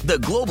Plus, the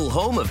global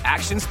home of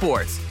action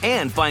sports.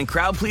 And find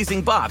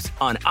crowd-pleasing bops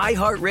on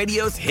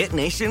iHeartRadio's Hit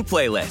Nation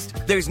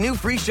playlist. There's new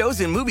free shows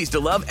and movies to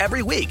love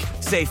every week.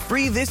 Say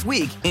free this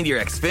week in your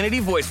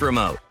Xfinity voice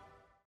remote.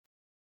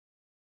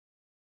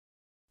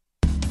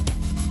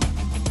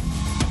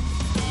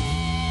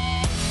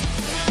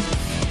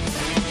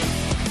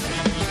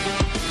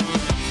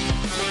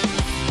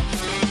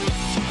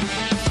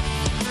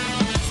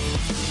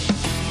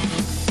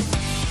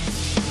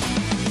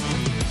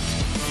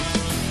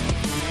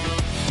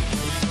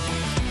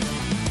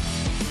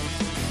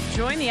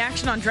 Join the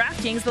action on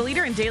DraftKings, the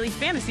leader in daily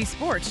fantasy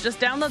sports. Just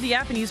download the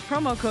app and use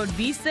promo code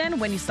VSIN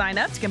when you sign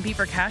up to compete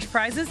for cash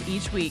prizes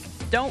each week.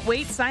 Don't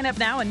wait. Sign up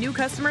now and new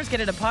customers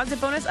get a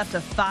deposit bonus up to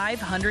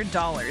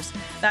 $500.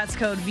 That's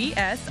code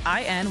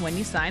VSIN when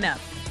you sign up.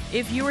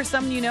 If you or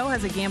someone you know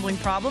has a gambling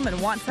problem and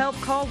wants help,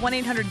 call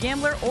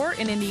 1-800-GAMBLER or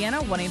in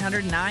Indiana,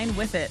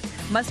 1-800-9-WITH-IT.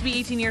 Must be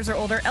 18 years or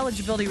older.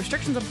 Eligibility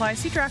restrictions apply.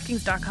 See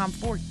DraftKings.com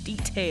for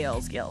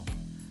details. Gil.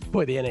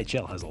 Boy, the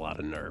NHL has a lot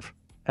of nerve.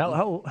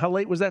 How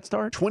late was that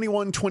start?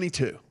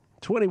 21:22.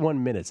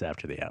 21 minutes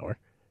after the hour.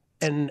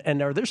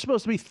 And are there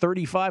supposed to be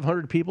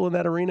 3,500 people in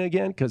that arena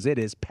again? Because it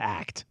is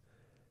packed.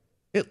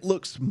 It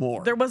looks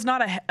more. There was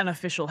not an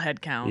official head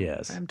count,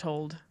 yes. I'm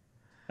told.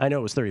 I know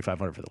it was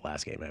 3,500 for the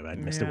last game. I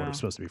missed it what it was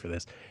supposed to be for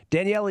this.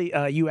 Danielle,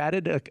 you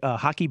added a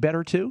hockey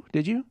better too,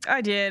 did you?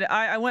 I did.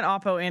 I went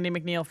Oppo Andy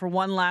McNeil for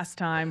one last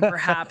time,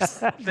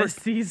 perhaps, this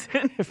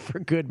season. For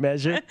good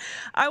measure.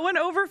 I went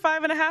over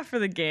 5.5 for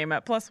the game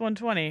at plus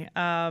 120.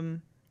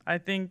 I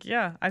think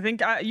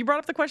you brought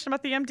up the question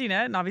about the empty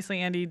net, and obviously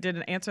Andy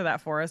didn't answer that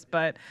for us,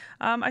 but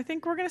I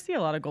think we're going to see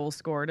a lot of goals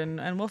scored,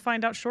 and we'll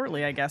find out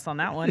shortly, I guess, on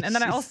that one. And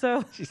then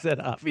She said,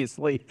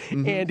 obviously,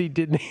 Andy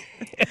didn't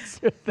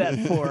answer that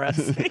for us.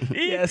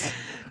 Yes.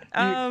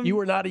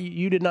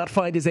 You did not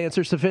find his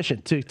answer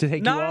sufficient to take you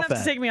off that. Not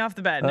enough to take me off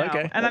the bed, no.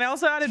 Okay. And then I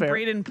also added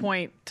Braden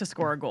Point to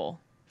score a goal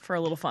for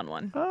a little fun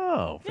one.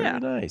 Oh, very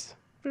nice.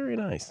 Very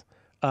nice.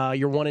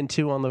 You're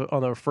 1-2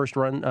 on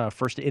the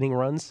first inning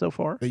runs so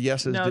far. The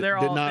yeses did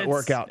not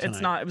work out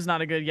tonight. It was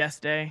not a good yes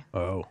day.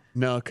 Oh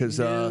no, because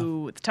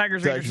the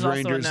Tigers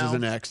Rangers is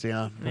an X.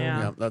 Yeah,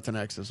 that's an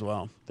X as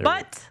well.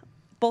 But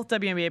both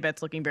WNBA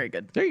bets looking very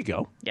good. There you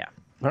go. Yeah.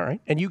 All right,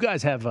 and you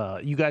guys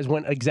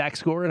went exact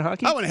score in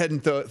hockey. I went ahead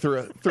and threw a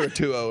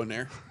 2-0 in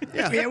there.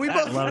 Yeah, we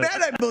both. Dad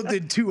and I both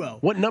did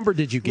 2-0. What number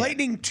did you get?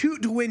 Lightning to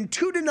win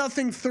 2-0,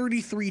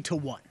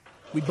 33-1.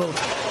 We both.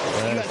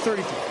 You got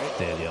 33. Right?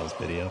 Danielle's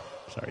video.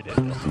 Sorry,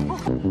 Danielle.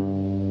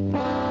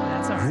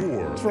 That's all right.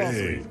 It's for all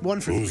three.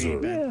 One for three.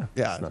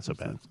 Yeah, it's not so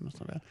bad.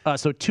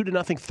 So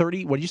 2-0,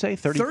 30. What did you say?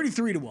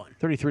 33-1.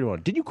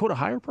 33-1. Did you quote a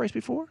higher price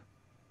before?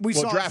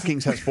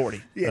 DraftKings has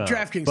 40. Yeah,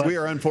 DraftKings. We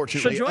are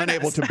unfortunately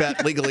unable to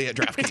bet legally at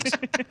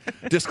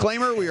DraftKings.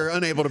 Disclaimer: we are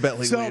unable to bet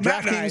legally at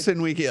DraftKings, and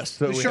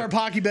the sharp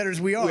hockey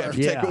bettors we are. We have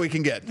to take what we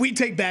can get. We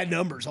take bad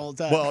numbers all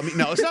the time. Well, I mean,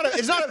 no, it's not.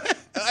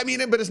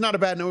 But it's not a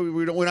bad number.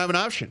 We don't have an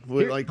option.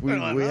 We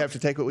have to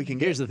take what we can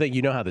get. Here's the thing: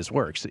 you know how this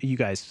works. You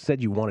guys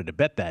said you wanted to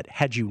bet that.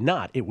 Had you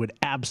not, it would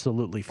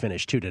absolutely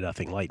finish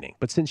 2-0 Lightning.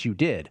 But since you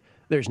did,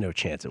 there's no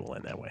chance it will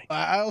end that way.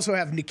 I also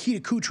have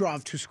Nikita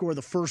Kucherov to score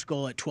the first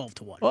goal at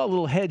 12-1. Well, a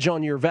little hedge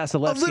on your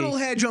Vasilevsky. A little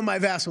hedge on my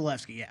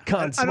Vasilevsky, yeah.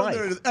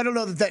 I don't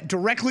know that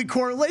directly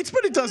correlates,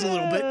 but it does a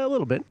little bit. A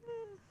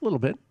little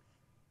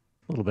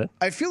bit.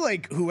 I feel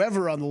like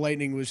whoever on the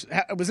Lightning was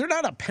there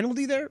not a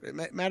penalty there?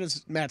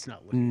 Matt's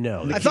not looking.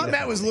 No. I thought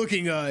Matt was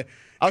looking I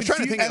was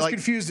trying to think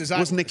confused as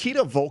I was.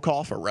 Nikita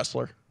Volkov a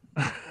wrestler?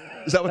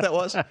 Is that what that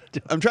was?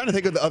 I'm trying to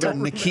think of the other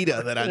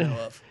Nikita that I know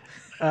of.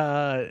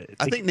 I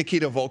think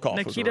Nikita Volkov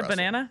was a Nikita wrestler.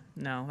 Banana?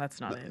 No, that's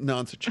not it.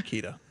 No, it's a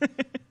Chiquita.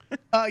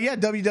 Yeah,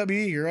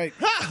 WWE, you're right.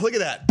 Look at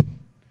that.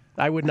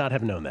 I would not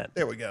have known that.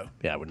 There we go.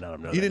 Yeah, I would not have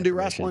known You that didn't do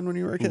information. wrestling when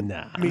you were a kid?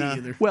 Nah. Me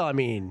either. Well, I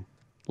mean,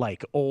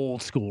 like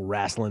old school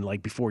wrestling,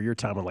 like before your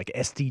time when like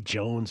S.D.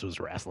 Jones was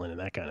wrestling and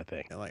that kind of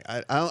thing.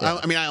 Yeah,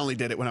 I mean, I only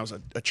did it when I was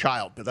a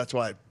child, but that's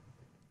why,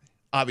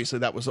 obviously,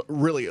 that was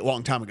really a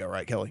long time ago,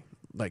 right, Kelly?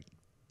 Like,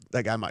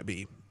 that guy might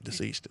be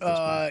deceased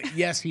at this point.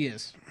 Yes, he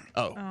is.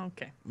 Oh.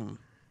 Okay.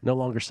 No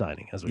longer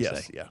signing, as we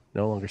Yes, say. yeah.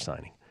 No longer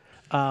signing.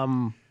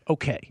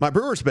 Okay. My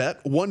Brewers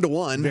bet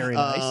 1-1. Very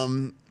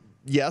nice.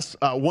 Yes,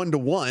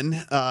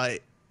 1-1.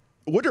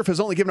 Woodruff has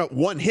only given up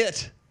 1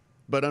 hit,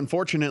 but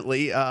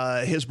unfortunately,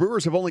 his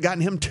Brewers have only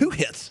gotten him 2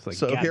 hits. Like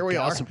So here we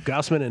are.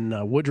 Gausman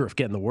and Woodruff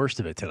getting the worst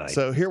of it tonight.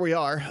 So here we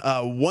are,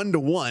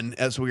 1-1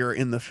 as we are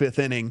in the 5th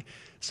inning.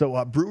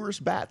 So Brewers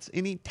bats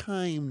any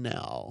time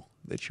now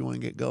that you want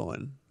to get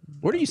going.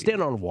 Where do you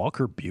stand on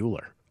Walker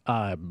Buehler?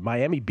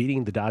 Miami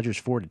beating the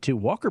Dodgers 4-2.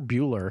 Walker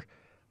Buehler,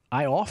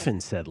 I often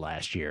said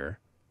last year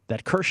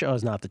that Kershaw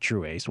is not the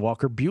true ace.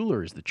 Walker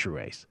Buehler is the true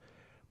ace.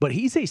 But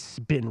he's a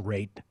spin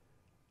rate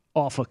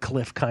off a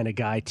cliff kind of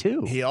guy,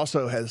 too. He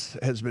also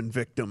has been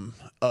victim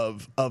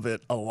of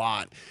it a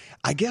lot.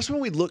 I guess when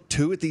we look,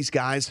 too, at these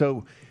guys,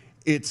 so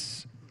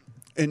it's –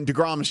 and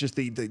DeGrom is just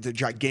the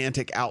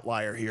gigantic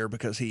outlier here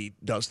because he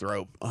does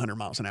throw 100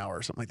 miles an hour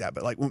or something like that.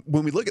 But, like,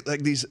 when we look at,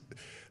 like,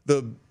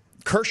 the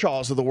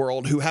Kershaws of the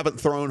world who haven't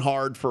thrown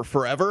hard for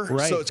forever.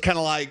 Right. So it's kind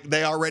of like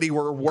they already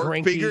were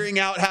Cranky. figuring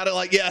out how to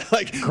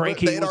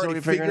Cranky they'd was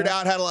already figuring figured it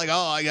out how to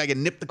I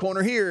can nip the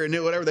corner here and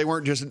do whatever. They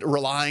weren't just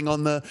relying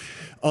on the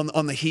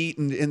heat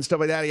and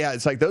stuff like that. Yeah,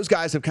 it's like those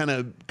guys have kind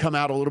of come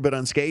out a little bit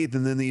unscathed,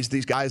 and then these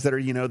guys that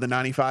are the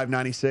 95,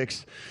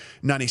 96,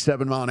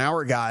 97 mile an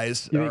hour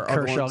guys. You think are the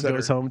Kershaw ones that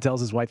goes home and tells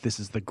his wife this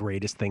is the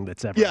greatest thing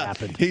that's ever Yeah,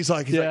 happened? he's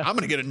like, I'm going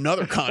to get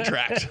another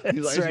contract. He's like,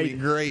 it's going to be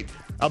great.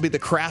 I'll be the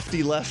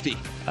crafty lefty.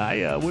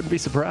 I wouldn't be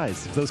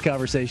surprised if those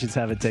conversations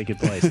haven't taken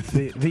place.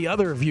 the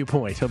other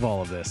viewpoint of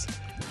all of this,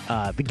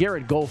 the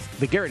Garrett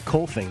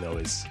Cole thing though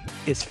is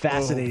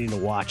fascinating to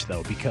watch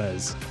though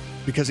because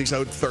he's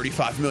owed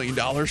 $35 million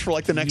for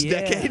like the next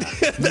decade.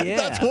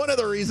 That's one of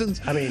the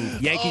reasons. I mean,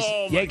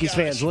 Yankees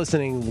fans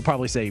listening will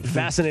probably say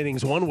fascinating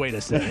is one way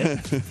to say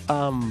it.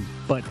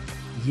 But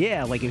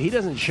yeah, like if he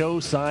doesn't show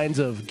signs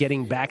of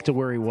getting back to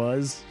where he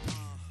was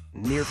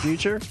near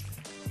future,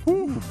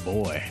 whoo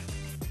boy.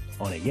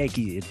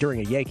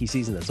 During a Yankee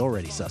season that's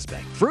already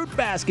suspect. Fruit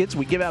baskets.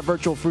 We give out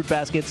virtual fruit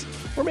baskets,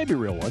 or maybe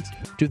real ones,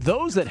 to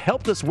those that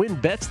helped us win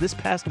bets this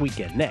past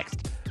weekend.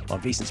 Next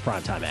on VSiN's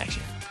Primetime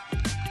Action.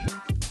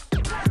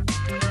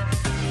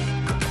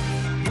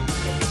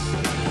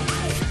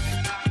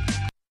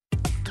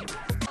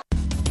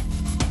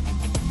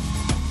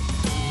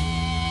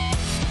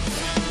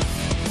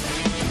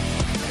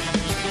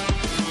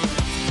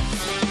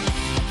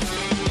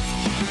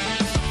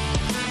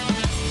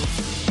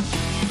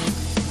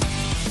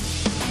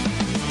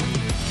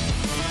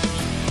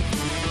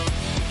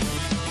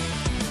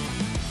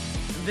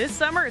 This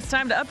summer, it's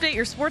time to update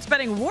your sports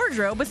betting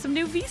wardrobe with some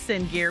new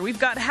VSiN gear. We've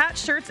got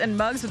hats, shirts, and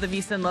mugs with the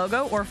VSiN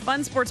logo, or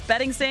fun sports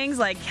betting sayings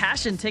like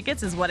cash and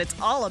tickets is what it's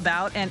all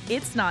about, and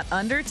it's not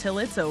under till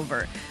it's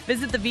over.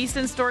 Visit the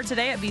VSiN store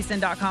today at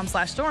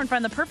vsin.com/store and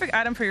find the perfect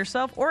item for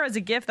yourself or as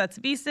a gift. That's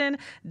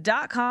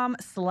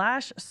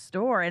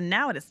vsin.com/store. And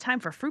now it is time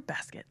for fruit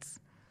baskets.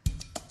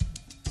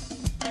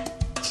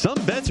 Some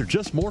bets are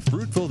just more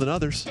fruitful than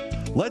others.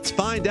 Let's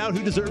find out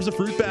who deserves a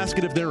fruit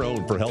basket of their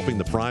own for helping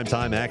the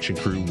Primetime Action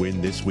crew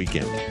win this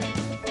weekend.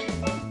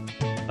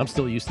 I'm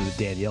still used to the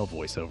Danielle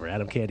voiceover.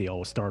 Adam Candy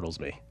always startles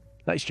me.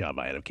 Nice job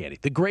by Adam Candy.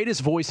 The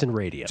greatest voice in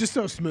radio. Just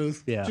so smooth.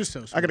 Yeah. Just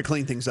so smooth. I got to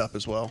clean things up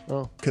as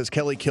well because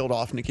Kelly killed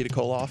off Nikita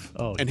Koloff,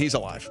 and he's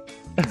alive.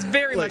 It's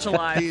very much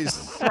alive. He's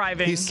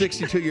thriving. He's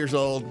 62 years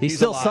old. He's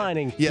still alive.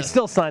 signing. Yes. He's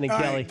still signing, All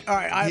Kelly. right, all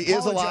right. I He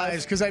is alive.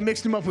 apologize because I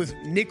mixed him up with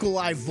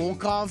Nikolai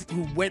Volkov,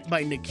 who went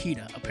by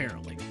Nikita,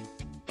 apparently.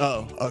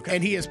 Oh, okay.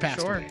 And he has passed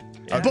Sure. away.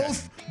 Okay.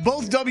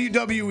 Both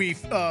WWE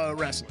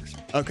wrestlers.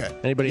 Okay.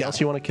 Anybody else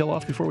you want to kill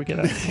off before we get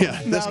out? Yeah,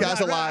 this No, guy's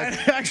not- alive.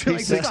 actually,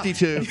 He's like,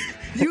 62.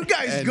 You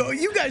guys go.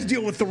 You guys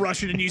deal with the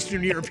Russian and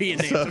Eastern European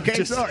names,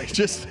 okay? Sorry.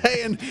 Just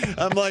saying.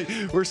 I'm like,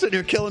 we're sitting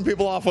here killing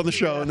people off on the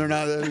show, and they're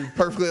not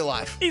perfectly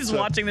alive. He's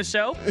watching the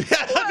show. Yeah,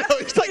 I know.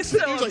 He's like, He's so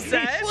like,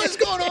 upset. what is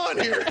going on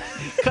here?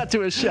 Cut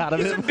to a shot of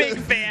He's a him. big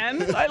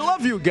fan. I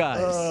love you guys.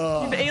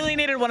 You've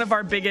alienated one of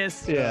our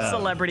biggest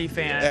celebrity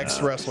fans.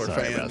 Ex-wrestler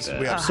sorry about fans. that.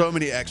 We have so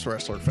many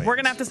ex-wrestler fans. We're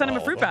going to have to send him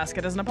a fruit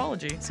basket as an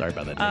apology. Sorry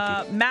about that,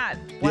 Nikki. Matt,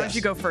 why don't Yes.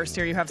 you go first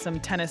here? You have some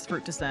tennis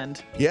fruit to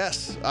send.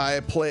 Yes, I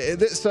play.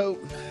 So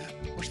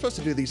we're supposed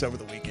to do these over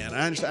the weekend.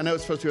 I understand. I know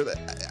it's supposed to.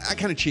 I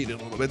kind of cheated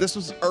a little bit. This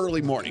was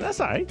early morning. That's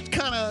all right.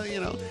 Kind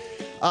of,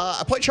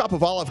 I played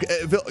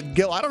Shapovalov.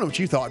 Gil, I don't know what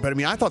you thought, but I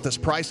mean, I thought this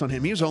price on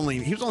him. He was only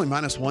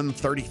minus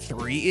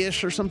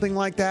 133-ish or something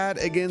like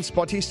that against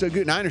Bautista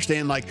Agut. And I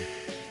understand, like,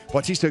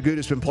 Bautista Agut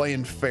has been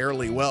playing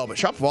fairly well, but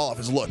Shapovalov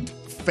has looked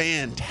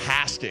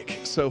fantastic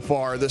so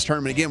far this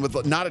tournament. Again,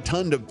 with not a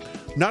ton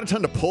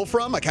to pull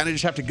from. I kind of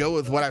just have to go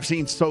with what I've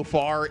seen so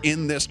far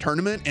in this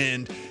tournament,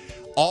 and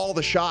all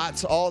the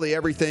shots, all the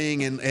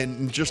everything,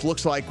 and just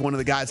looks like one of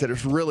the guys that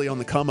is really on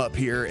the come up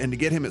here. And to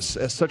get him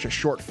as such a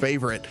short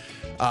favorite,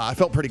 I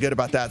felt pretty good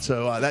about that.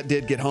 So that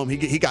did get home.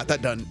 He got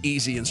that done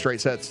easy in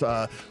straight sets,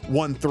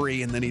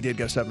 1-3, and then he did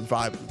go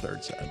 7-5 in the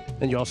third set.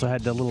 And you also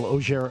had the little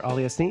Auger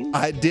Aliassime.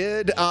 I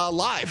did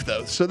live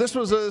though, so this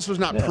was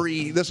not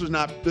pre. This was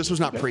not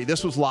pre.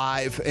 This was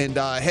live, and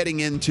heading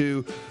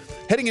into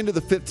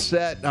the fifth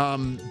set,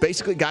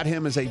 basically got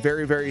him as a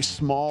very, very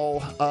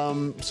small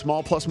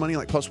plus money,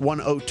 like plus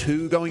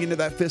 102 going into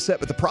that fifth set.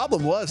 But the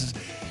problem was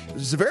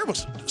Zverev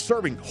was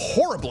serving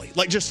horribly,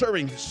 like just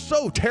serving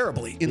so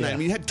terribly in that. I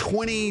mean, he had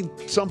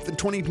 20-something,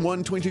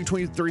 21, 22,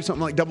 23,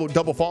 something like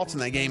double faults in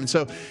that game. And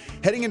so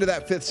heading into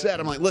that fifth set,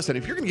 I'm like, listen,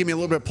 if you're going to give me a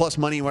little bit of plus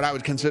money, what I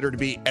would consider to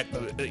be,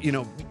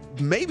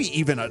 maybe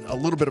even a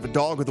little bit of a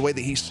dog with the way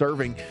that he's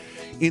serving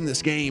in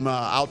this game,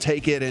 I'll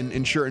take it.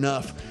 And sure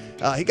enough,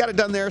 he got it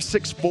done there,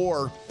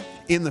 6-4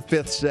 in the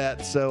fifth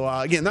set. So,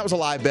 again, that was a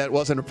live bet. It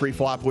wasn't a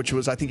pre-flop, which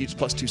was, I think, he was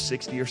plus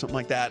 260 or something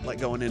like that, like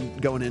going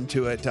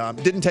into it.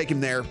 Didn't take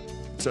him there,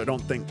 so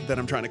don't think that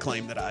I'm trying to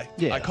claim that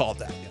I called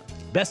that.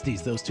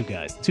 Besties, those two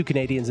guys. Two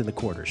Canadians in the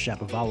quarters,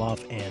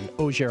 Shapovalov and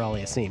Auger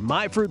Aliassime.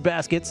 My fruit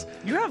baskets.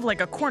 You have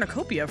like a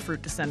cornucopia of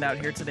fruit to send out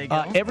here today,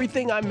 Gil.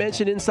 Everything I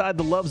mentioned inside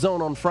the Love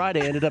Zone on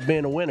Friday ended up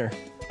being a winner.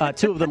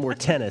 Two of them were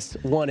tennis.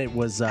 One, it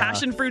was...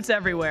 passion fruits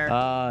everywhere.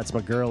 It's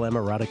my girl,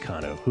 Emma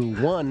Raducanu, who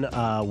won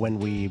when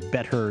we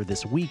bet her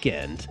this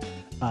weekend.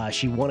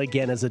 She won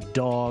again as a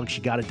dog.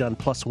 She got it done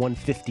plus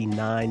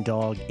 159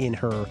 dog in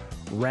her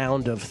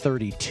round of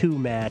 32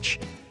 match.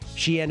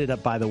 She ended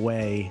up, by the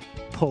way,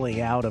 pulling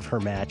out of her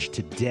match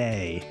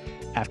today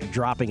after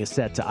dropping a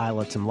set to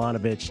Ayla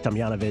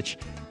Tomljanovic,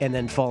 and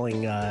then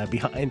falling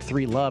behind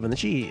 3-love. And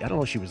then I don't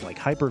know, she was like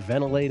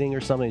hyperventilating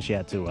or something. She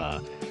had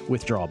to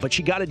withdraw. But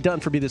she got it done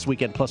for me this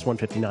weekend, plus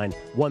 159.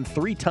 Won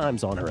 3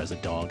 times on her as a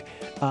dog.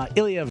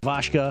 Ilya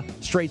Vashka,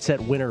 straight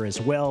set winner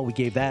as well. We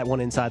gave that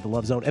one inside the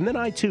Love Zone. And then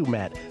I, too,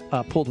 Matt,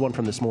 pulled one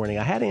from this morning.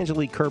 I had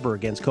Angelique Kerber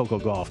against Coco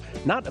Gauff.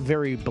 Not a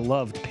very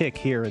beloved pick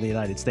here in the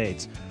United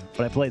States,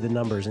 but I played the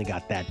numbers and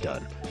got that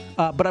done.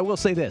 But I will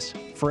say this.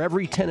 For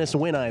every tennis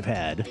win I've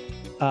had,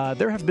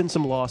 there have been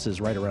some losses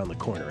right around the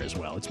corner as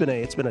well. It's been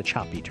a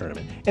choppy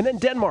tournament. And then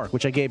Denmark,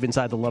 which I gave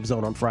inside the Love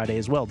Zone on Friday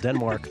as well.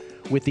 Denmark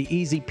with the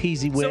easy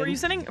peasy win. So are you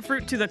sending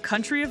fruit to the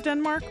country of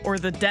Denmark or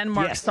the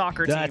Denmark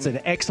soccer team? That's an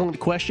excellent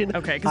question.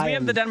 Okay, because we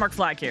have the Denmark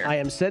flag here. I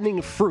am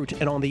sending fruit,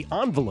 and on the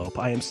envelope,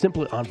 by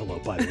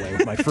the way,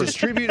 with my fruit.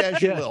 Distribute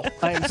as you will.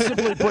 I am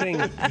simply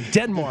putting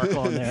Denmark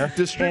on there.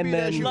 Distribute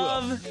as you will.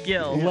 Love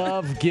Gil.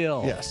 Love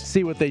Gil. Yes.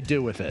 See what they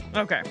do with it.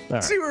 Okay.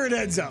 Right. See where it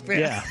ends up.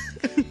 Yeah.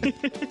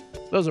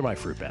 Those are my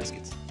fruit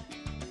baskets.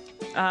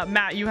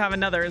 Matt, you have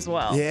another as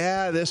well.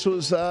 Yeah, this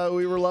was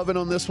we were loving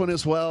on this one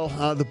as well.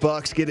 The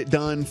Bucks get it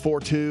done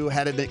 4-2.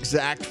 Had an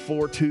exact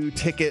 4-2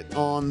 ticket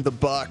on the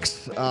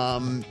Bucks.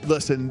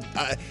 Listen,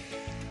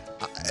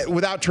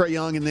 without Trae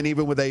Young, and then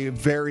even with a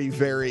very,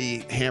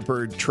 very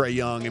hampered Trae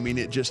Young, I mean,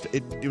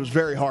 it was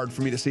very hard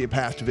for me to see a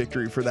path to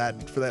victory for that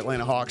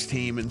Atlanta Hawks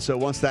team. And so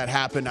once that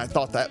happened, I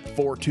thought that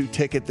 4-2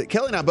 ticket that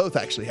Kelly and I both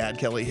actually had.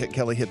 Kelly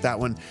hit that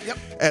one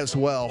as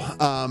well.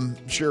 I'm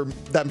sure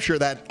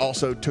that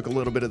also took a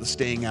little bit of the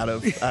sting out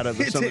of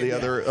some of the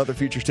other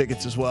futures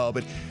tickets as well.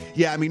 But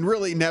yeah, I mean,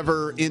 really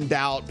never in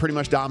doubt. Pretty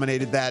much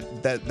dominated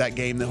that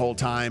game the whole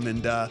time.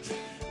 And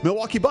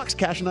Milwaukee Bucks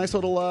cash a nice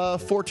little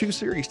 4-2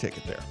 series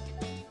ticket there.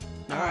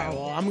 All right,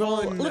 well, I'm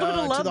going a little bit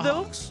of love,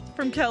 though,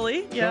 from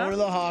Kelly. Yeah. Going to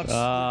the Hawks.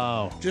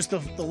 Oh. Just the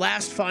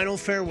last final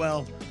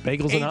farewell.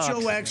 Bagels and Hawks.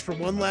 HOX for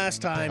one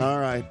last time. All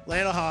right.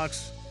 Atlanta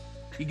Hawks.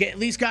 You at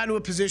least got into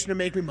a position to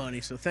make me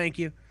money, so thank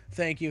you.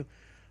 Thank you.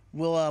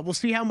 We'll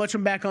see how much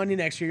I'm back on you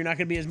next year. You're not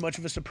going to be as much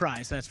of a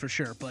surprise, that's for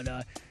sure. But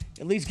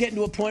at least getting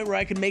to a point where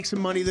I can make some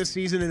money this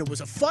season, and it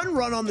was a fun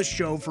run on the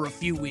show for a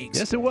few weeks.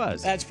 Yes, it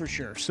was. That's for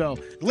sure. So,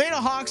 Atlanta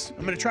Hawks,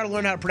 I'm going to try to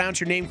learn how to pronounce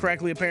your name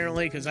correctly,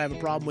 apparently, because I have a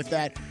problem with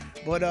that.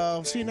 But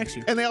I'll see you next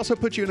year. And they also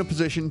put you in a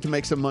position to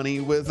make some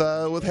money with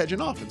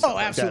hedging off and stuff absolutely.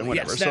 like that and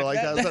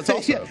whatever. Yes, that's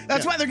also...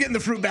 that's why they're getting the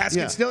fruit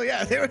basket still.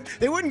 Yeah,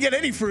 they wouldn't get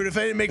any fruit if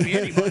they didn't make me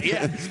any money.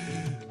 Yeah.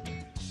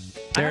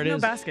 I have no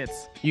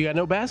baskets. You got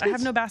no baskets? I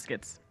have no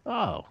baskets.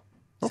 Oh.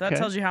 So that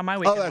tells you how my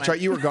weekend went. Oh, that's right.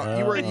 You were gone.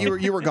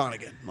 You were gone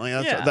again.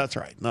 Like, that's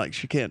right. Like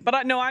she can't. But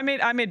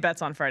I made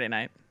bets on Friday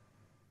night.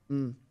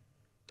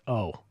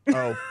 Oh,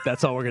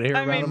 that's all we're gonna hear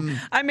about them.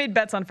 I made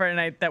bets on Friday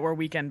night that were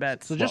weekend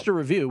bets. So just to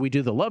review, we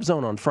do the Love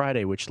Zone on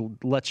Friday, which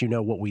lets you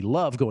know what we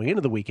love going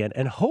into the weekend,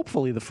 and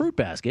hopefully the fruit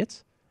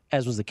baskets,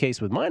 as was the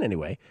case with mine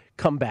anyway,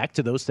 come back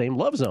to those same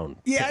Love Zone.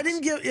 Yeah, I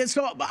didn't get.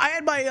 So I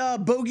had my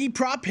bogey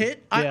prop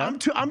hit. Yeah. I'm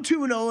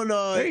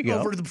 2-0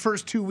 over the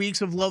first 2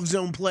 weeks of Love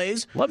Zone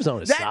plays. Love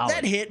Zone is solid.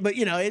 That hit, but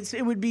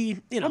it would be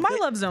Well, my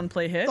Love Zone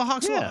play hit. The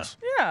Hawks lost.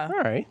 Yeah. All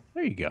right,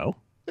 there you go.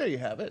 There you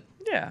have it.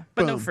 Yeah,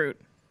 but no fruit.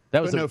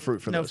 That was no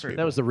fruit for those fruit.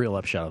 people. That was the real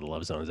upshot of the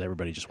Love Zone. Is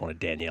everybody just wanted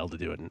Danielle to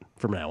do it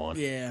from now on?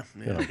 Yeah.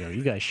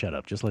 You guys shut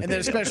up. Just let. And then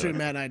especially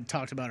Matt and I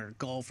talked about our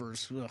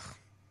golfers. Ugh.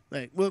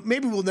 Well,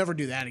 maybe we'll never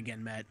do that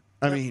again, Matt.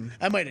 I mean,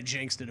 I might have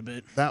jinxed it a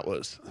bit. That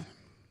was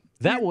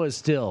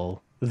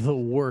still the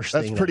worst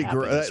That's thing. pretty that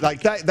gross.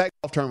 Like that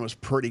golf tournament was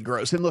pretty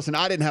gross. And listen,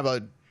 I didn't have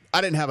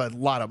a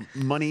lot of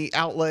money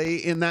outlay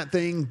in that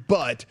thing,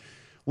 but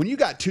when you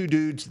got two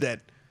dudes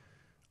that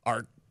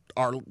are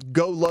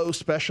go low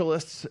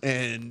specialists,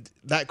 and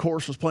that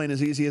course was playing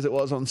as easy as it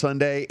was on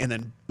Sunday, and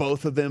then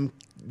both of them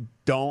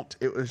don't.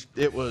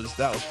 That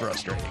was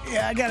frustrating.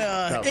 Yeah,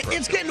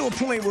 it's getting to a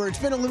point where it's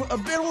been a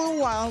little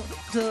while.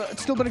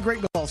 It's still been a great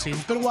golf season.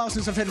 It's been a while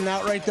since I've hit an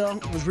outright though.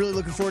 I was really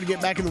looking forward to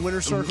getting back in the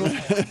winner's circle.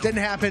 Didn't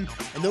happen,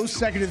 and those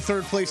second and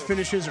third place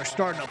finishes are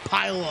starting to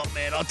pile up,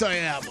 man. I'll tell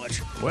you that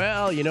much.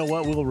 Well, you know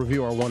what? We'll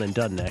review our one and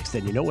done next,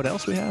 and you know what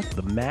else we have?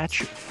 The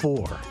match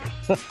 4.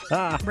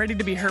 Ready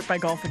to be hurt by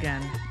golf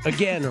again.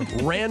 Again,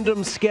 random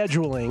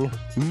scheduling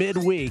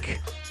midweek.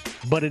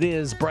 But it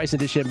is Bryson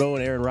DeChambeau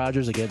and Aaron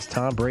Rodgers against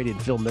Tom Brady and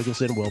Phil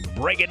Mickelson. We'll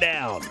break it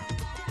down.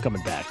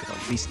 Coming back on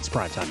VSiN's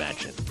Primetime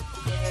Action.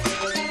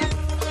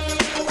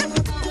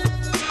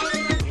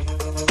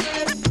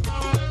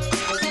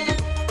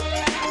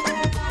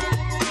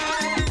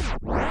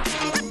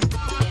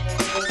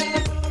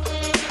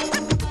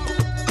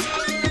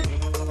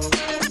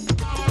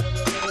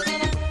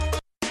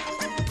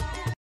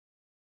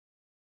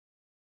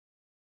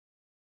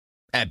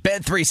 At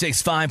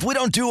Bet365, we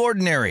don't do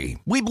ordinary.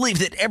 We believe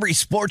that every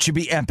sport should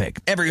be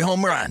epic. Every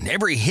home run,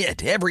 every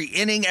hit, every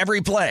inning,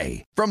 every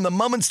play. From the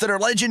moments that are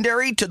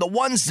legendary to the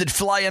ones that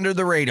fly under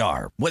the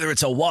radar. Whether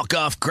it's a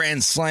walk-off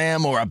grand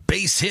slam or a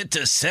base hit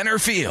to center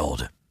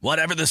field.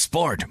 Whatever the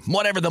sport,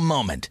 whatever the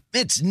moment.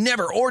 It's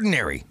never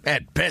ordinary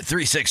at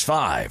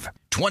Bet365.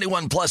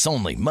 21 plus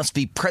only. Must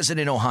be present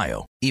in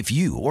Ohio. If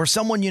you or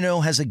someone you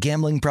know has a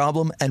gambling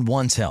problem and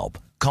wants help,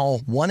 call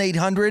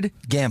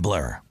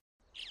 1-800-GAMBLER.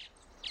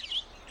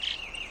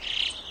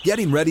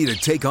 Getting ready to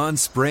take on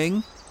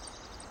spring?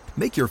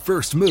 Make your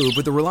first move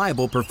with the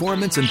reliable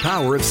performance and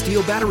power of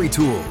Steel battery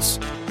tools.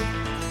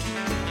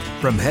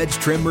 From hedge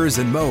trimmers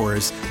and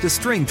mowers to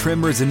string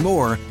trimmers and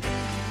more,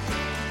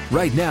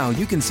 right now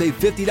you can save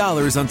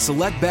 $50 on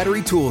select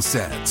battery tool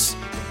sets.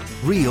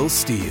 Real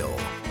Steel.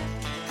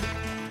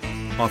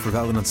 Offer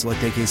valid on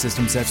select AK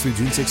system sets through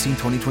June 16,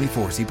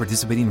 2024. See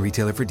participating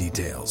retailer for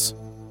details.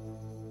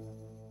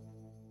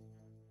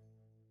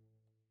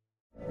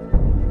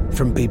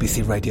 From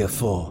BBC Radio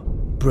 4,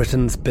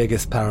 Britain's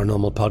biggest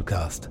paranormal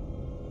podcast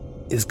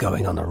is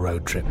going on a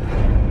road trip.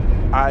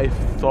 I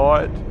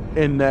thought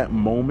in that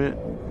moment,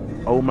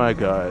 oh my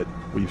God,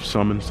 we've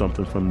summoned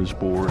something from this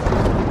board.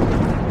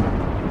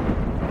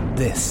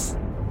 This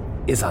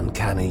is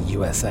Uncanny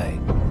USA.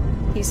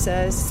 He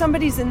says,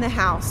 somebody's in the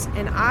house,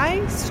 and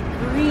I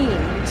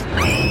screamed.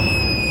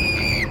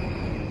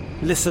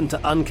 Listen to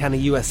Uncanny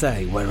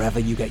USA wherever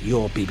you get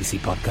your BBC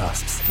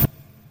podcasts,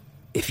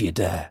 if you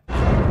dare.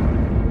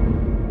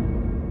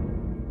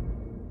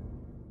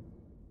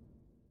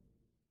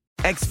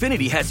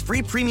 Xfinity has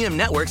free premium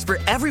networks for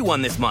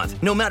everyone this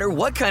month, no matter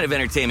what kind of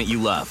entertainment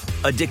you love.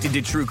 Addicted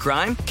to true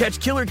crime? Catch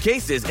killer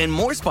cases and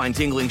more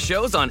spine-tingling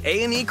shows on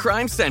A&E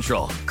Crime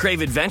Central. Crave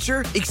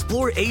adventure?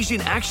 Explore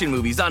Asian action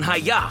movies on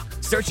Hi-YAH.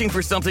 Searching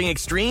for something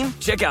extreme?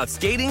 Check out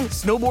skating,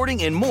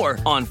 snowboarding, and more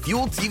on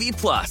Fuel TV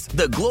Plus,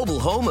 the global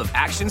home of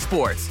action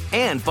sports.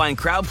 And find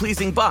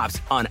crowd-pleasing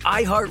bops on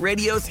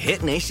iHeartRadio's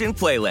Hit Nation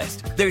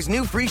playlist. There's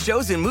new free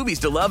shows and movies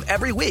to love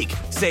every week.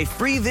 Say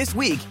free this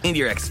week in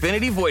your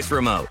Xfinity voice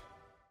remote.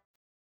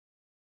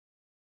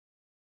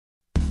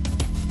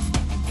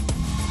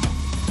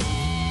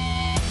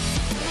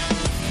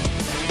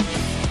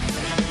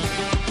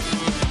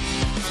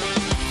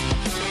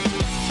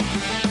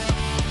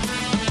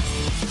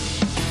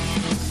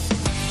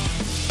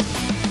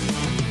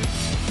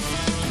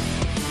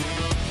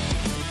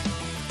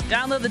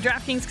 Download the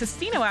DraftKings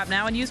Casino app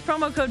now and use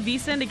promo code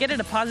VSiN to get a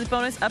deposit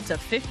bonus up to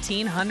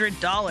 $1,500.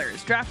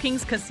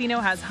 DraftKings Casino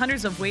has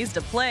hundreds of ways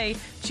to play.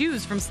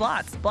 Choose from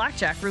slots,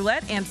 blackjack,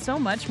 roulette, and so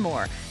much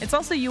more. It's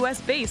also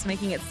U.S.-based,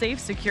 making it safe,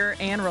 secure,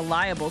 and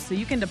reliable, so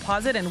you can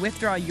deposit and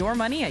withdraw your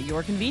money at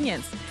your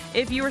convenience.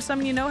 If you or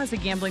someone you know has a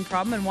gambling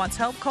problem and wants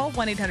help, call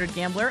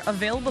 1-800-GAMBLER.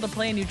 Available to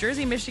play in New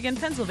Jersey, Michigan,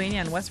 Pennsylvania,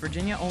 and West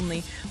Virginia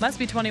only. Must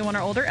be 21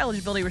 or older.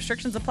 Eligibility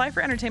restrictions apply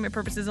for entertainment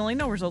purposes only.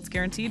 No results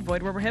guaranteed.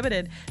 Void where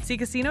prohibited. See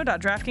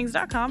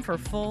casino.draftkings.com for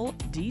full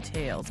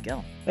details.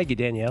 Gil. Thank you,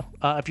 Danielle.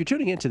 If you're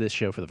tuning into this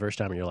show for the first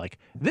time and you're like,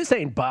 this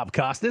ain't Bob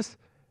Costas,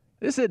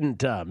 this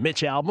isn't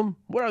Mitch Albom,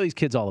 what are these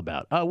kids all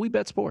about? We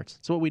bet sports.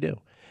 That's what we do.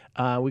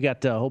 We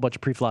got a whole bunch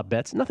of pre-flop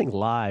bets. Nothing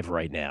live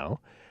right now.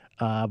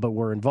 But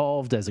we're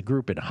involved as a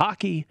group in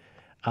hockey,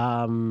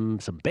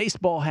 some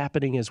baseball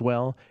happening as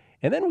well.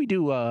 And then we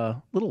do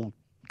little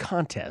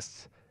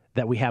contests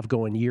that we have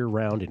going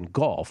year-round in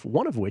golf,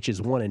 one of which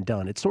is one and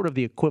done. It's sort of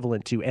the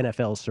equivalent to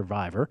NFL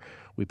Survivor.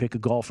 We pick a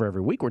golfer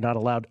every week. We're not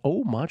allowed.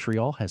 Oh,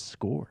 Montreal has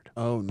scored.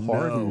 Oh, no.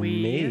 Pardon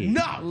me.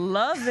 No.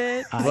 Love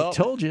it. I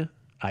told you.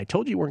 I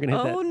told you weren't going to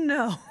hit that. Oh,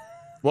 no.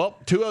 Well,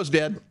 2-0's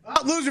dead.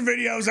 Loser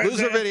videos.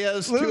 Loser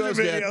videos. 2-0's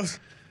dead.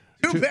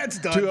 Two bets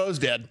done. 2-0's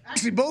dead.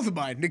 Actually, both of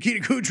mine. Nikita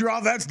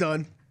Kucherov, that's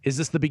done. Is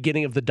this the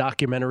beginning of the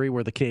documentary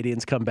where the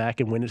Canadians come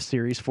back and win a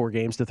series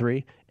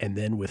 4-3, and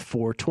then with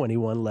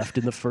 4:21 left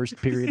in the first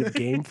period of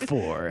Game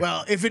 4?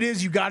 Well, if it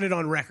is, you got it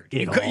on record.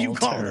 You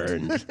called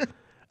it.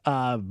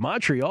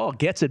 Montreal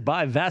gets it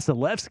by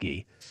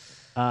Vasilevsky.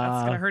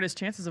 That's going to hurt his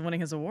chances of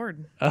winning his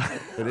award.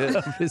 It is.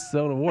 His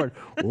own award.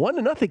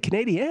 1-0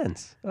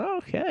 Canadiens.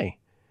 Okay.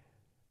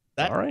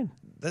 All right.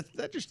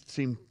 That just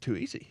seemed too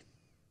easy.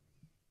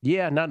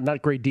 Yeah,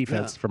 not great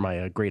defense for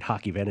my great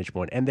hockey vantage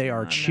point. And they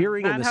are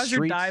cheering in the how's streets.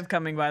 your dive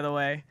coming, by the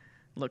way?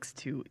 Looks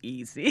too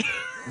easy.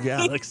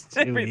 Yeah, looks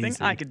too Everything.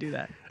 easy. I could do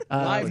that.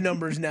 Live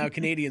numbers now: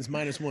 Canadians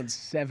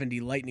 -170,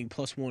 Lightning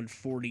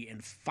 +140,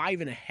 and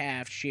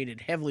 5.5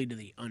 shaded heavily to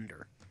the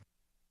under.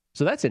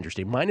 So that's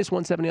interesting.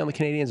 -170 on the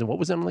Canadians, and what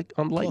was on Lightning?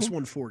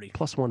 +140.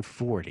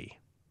 +140.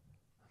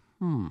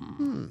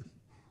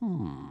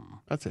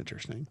 That's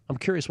interesting. I'm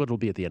curious what it'll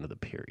be at the end of the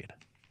period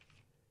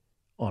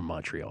on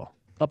Montreal.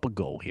 Up a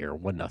goal here,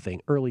 1-0.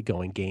 Early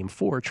going Game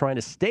 4, trying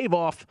to stave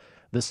off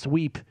the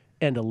sweep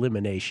and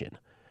elimination.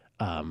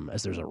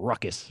 As there's a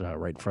ruckus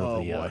right in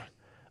front of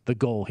the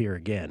goal here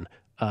again.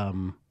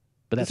 But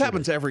this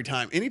happens every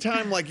time.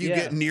 Anytime you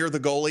get near the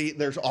goalie,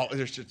 there's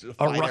just a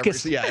fight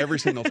ruckus. Every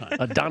single time.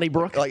 A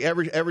Donnybrook? Like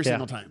every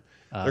single time.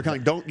 They're kind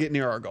of don't get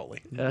near our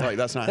goalie.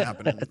 That's not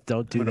happening.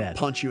 Don't do I'm gonna that.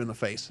 Punch you in the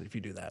face if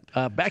you do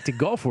that. Back to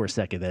golf for a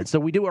second then. So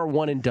we do our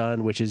one and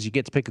done, which is you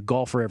get to pick a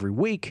golfer every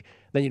week.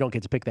 Then you don't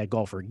get to pick that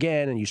golfer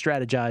again, and you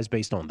strategize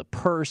based on the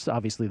purse.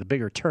 Obviously, the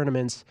bigger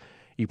tournaments,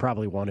 you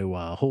probably want to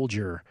hold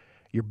your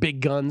big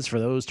guns for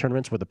those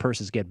tournaments where the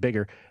purses get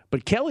bigger.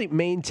 But Kelly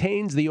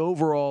maintains the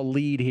overall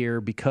lead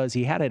here because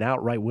he had an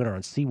outright winner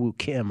on Siwoo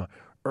Kim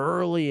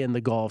early in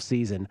the golf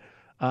season.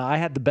 I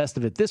had the best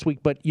of it this week,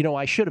 but,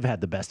 I should have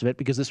had the best of it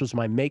because this was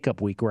my makeup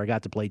week where I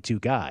got to play two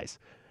guys.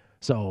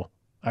 So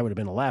I would have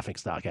been a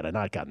laughingstock had I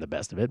not gotten the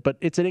best of it. But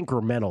it's an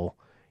incremental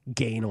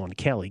gain on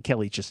Kelly.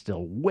 Kelly's just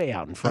still way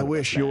out in front I of us.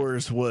 wish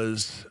yours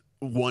was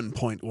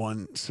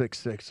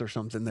 1.166 or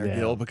something there,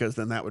 Gil, because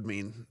then that would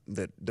mean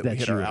that we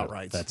hit our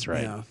outrights. That's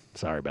right. Yeah.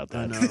 Sorry about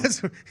that.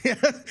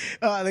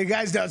 The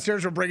guys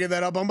downstairs were bringing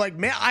that up. I'm like,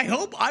 man,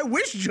 I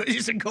wish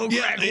Jason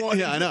Kokrak won.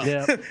 Yeah, I know.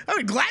 Yeah. I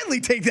would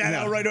gladly take that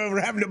outright over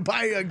having to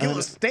buy Gil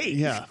a steak.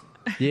 Yeah.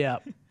 Yeah.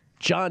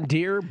 John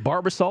Deere,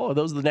 Barbasol, are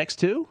those the next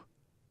two?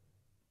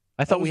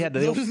 I thought we had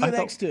those are the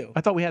next two.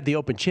 I thought we had the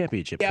Open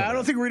Championship. Yeah, I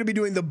don't think we're going to be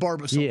doing the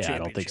Barbasol Championship. I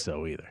don't think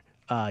so either.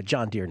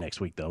 John Deere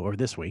next week, though, or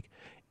this week.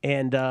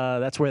 And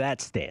that's where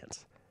that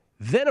stands.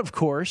 Then, of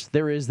course,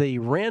 there is the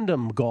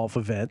random golf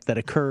event that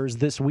occurs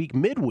this week,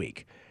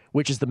 midweek,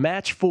 which is the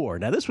Match 4.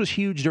 Now, this was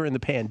huge during the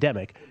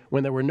pandemic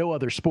when there were no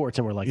other sports,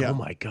 and we're like, oh,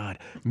 my God,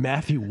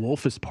 Matthew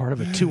Wolff is part of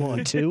a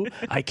 2-on-2?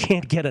 I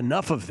can't get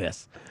enough of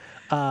this.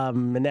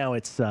 And now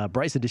it's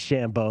Bryson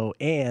DeChambeau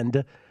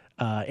and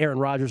Aaron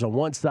Rodgers on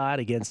one side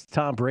against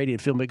Tom Brady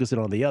and Phil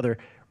Mickelson on the other.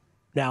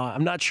 Now,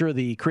 I'm not sure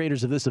the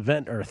creators of this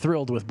event are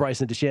thrilled with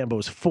Bryson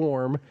DeChambeau's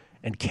form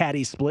and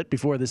caddy split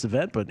before this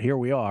event, but here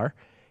we are.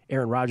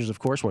 Aaron Rodgers, of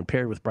course, when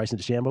paired with Bryson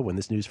DeChambeau when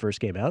this news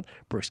first came out.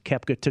 Brooks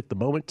Koepka took the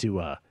moment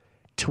to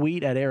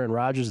tweet at Aaron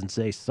Rodgers and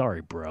say,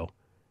 sorry, bro,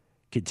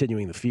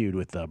 continuing the feud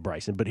with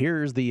Bryson. But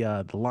here's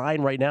the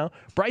line right now.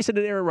 Bryson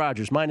and Aaron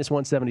Rodgers,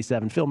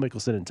 -177. Phil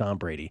Mickelson and Tom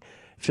Brady.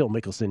 Phil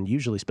Mickelson,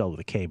 usually spelled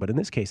with a K, but in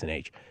this case an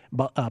H,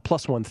 but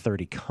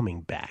 +130 coming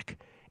back.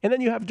 And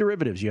then you have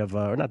derivatives. You have,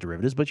 or not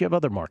derivatives, but you have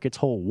other markets.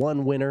 Hole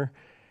 1 winner.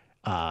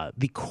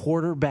 The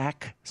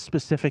quarterback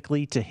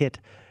specifically to hit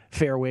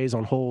fairways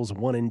on holes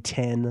 1 and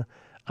 10.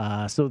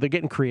 So they're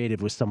getting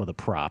creative with some of the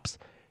props.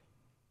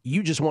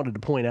 You just wanted to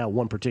point out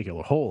one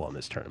particular hole on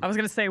this tournament. I was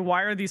going to say,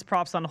 why are these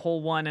props on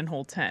hole 1 and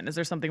hole 10? Is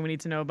there something we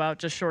need to know about?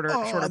 Just shorter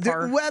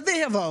par? Well, they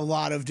have a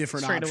lot of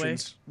different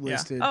options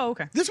listed. Yeah. Oh,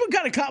 okay. This one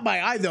kind of caught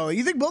my eye, though.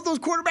 You think both those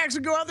quarterbacks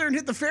would go out there and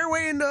hit the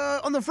fairway and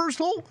on the first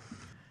hole?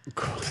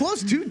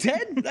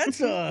 +210? That's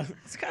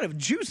kind of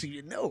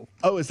juicy,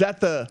 Oh, is that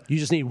the? You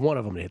just need one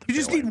of them to hit the You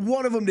just need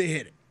one of them to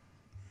hit it.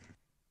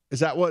 Is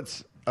that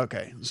what's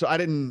okay? So I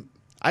didn't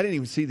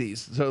even see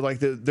these. So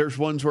there's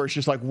ones where it's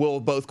just like, will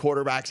both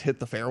quarterbacks hit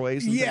the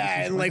fairways?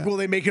 And will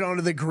they make it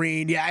onto the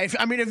green? Yeah,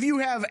 if you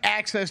have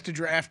access to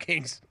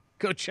DraftKings,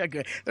 go check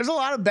it. There's a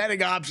lot of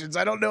betting options.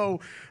 I don't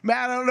know,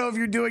 Matt. I don't know if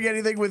you're doing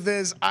anything with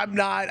this. I'm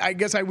not. I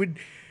guess I would.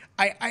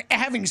 I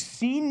having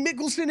seen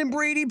Mickelson and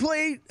Brady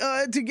play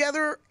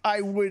together,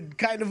 I would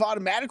kind of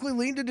automatically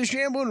lean to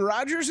DeChambeau and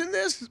Rodgers in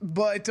this,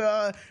 but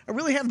I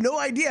really have no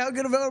idea how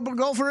good of a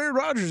golfer Aaron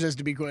Rodgers is,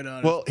 to be quite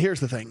honest. Well, here's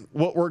the thing.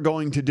 What we're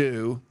going to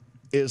do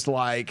is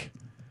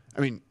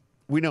we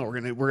know we're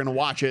gonna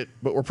watch it,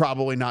 but we're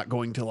probably not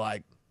going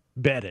to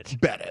bet it.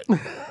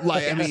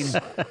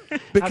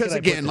 Because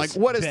again,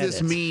 what does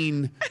this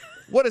mean?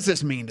 What does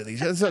this mean to these?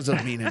 This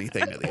doesn't mean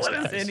anything to these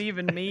guys. What does it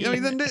even mean?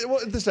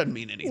 This doesn't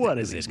mean anything. What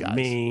does it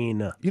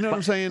mean? You know what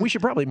I'm saying? We should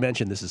probably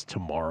mention this is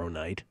tomorrow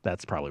night.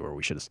 That's probably where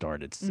we should have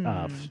started. It's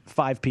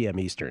 5 p.m.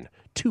 Eastern,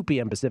 2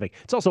 p.m. Pacific.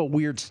 It's also a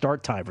weird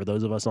start time for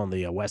those of us on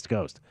the West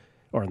Coast,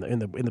 or in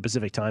the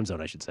Pacific time zone,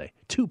 I should say.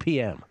 2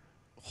 p.m.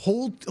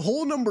 Hole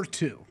number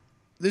 2.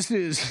 This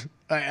is,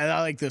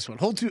 I like this one.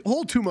 Hole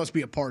two must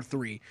be a par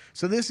 3.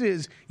 So this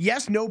is,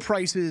 yes, no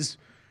prices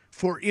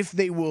for if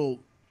they will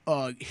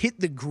hit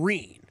the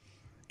green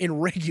in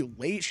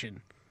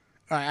regulation.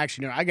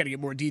 Actually, no, I got to get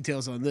more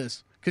details on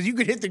this. Because you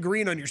could hit the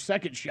green on your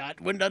second shot.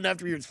 When done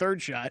after your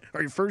third shot,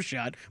 or your first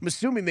shot. I'm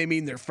assuming they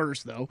mean their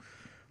first, though.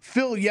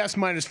 Phil, yes,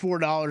 minus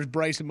 $4.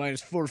 Bryson,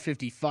 minus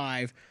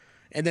 $4.55.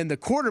 And then the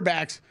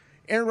quarterbacks,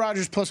 Aaron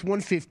Rodgers plus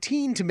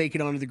 115 to make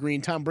it onto the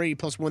green. Tom Brady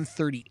plus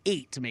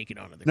 138 to make it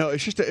onto the green. No,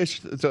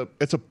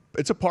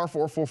 it's a par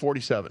 4,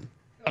 447.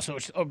 Oh, so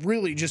it's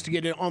really just to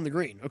get it on the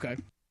green. Okay.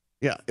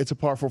 Yeah, it's a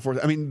par 4,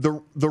 4. I mean,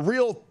 the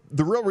real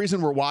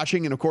reason we're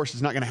watching, and of course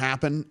it's not going to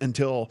happen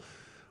until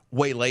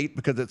way late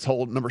because it's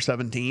hole number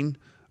 17.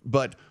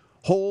 But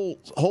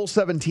hole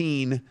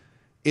 17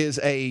 is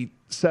a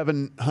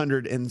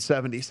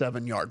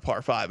 777 yard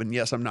par 5, and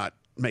yes, I'm not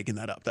making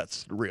that up.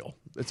 That's real.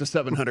 It's a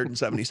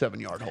 777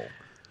 yard hole.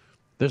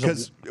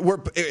 Because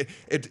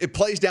it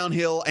plays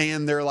downhill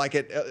and they're like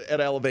at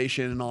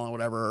elevation and all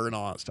whatever and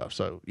all that stuff.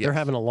 So yes. They're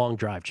having a long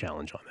drive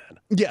challenge on that.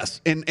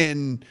 Yes,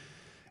 and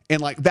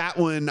like that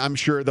one, I'm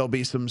sure there'll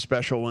be some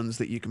special ones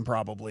that you can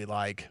probably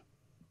like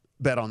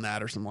bet on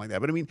that or something like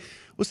that. But I mean,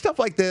 with stuff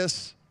like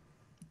this,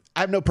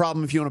 I have no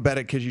problem if you want to bet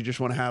it because you just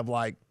want to have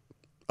like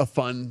a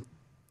fun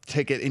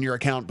ticket in your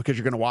account because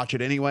you're going to watch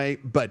it anyway.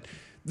 But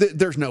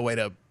there's no way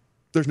to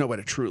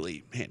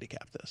truly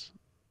handicap this.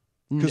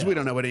 Because we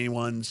don't know what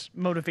anyone's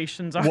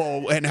motivations are.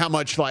 Well, and how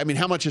much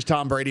has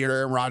Tom Brady or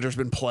Aaron Rodgers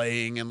been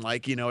playing, and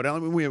like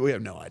we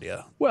have no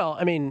idea. Well,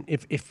 I mean,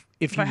 if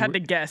I had to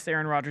guess,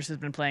 Aaron Rodgers has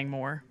been playing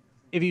more.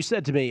 If you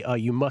said to me,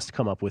 you must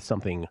come up with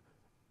something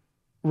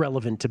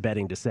relevant to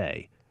betting to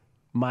say,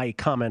 my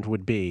comment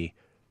would be,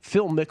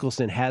 Phil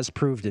Mickelson has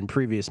proved in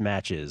previous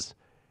matches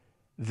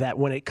that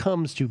when it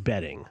comes to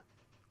betting,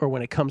 or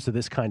when it comes to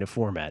this kind of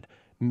format,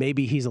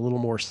 maybe he's a little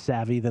more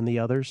savvy than the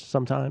others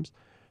sometimes.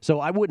 So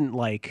I wouldn't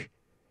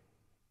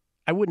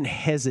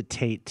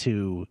hesitate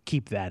to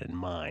keep that in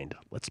mind.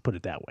 Let's put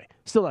it that way.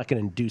 Still not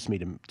going to induce me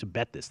to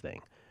bet this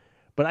thing.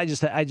 But I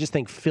just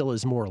think Phil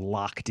is more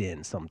locked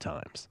in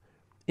sometimes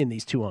in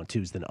these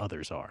 2-on-2s than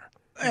others are.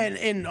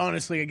 And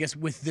honestly, I guess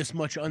with this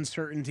much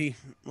uncertainty,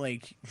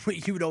 like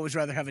you would always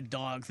rather have a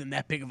dog than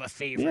that big of a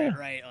favorite,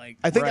 right? Like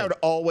I think I would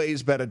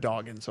always bet a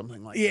dog in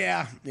something like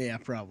that. Yeah,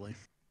 probably.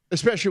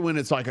 Especially when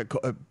it's like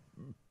a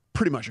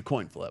pretty much a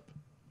coin flip.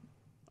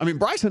 I mean,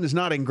 Bryson is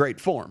not in great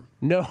form.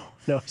 No,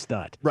 he's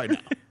not. Right now.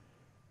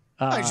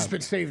 I've just been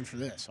saving for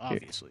this,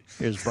 obviously.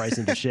 Here's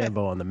Bryson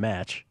DeChambeau on the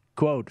match.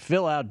 Quote,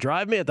 Phil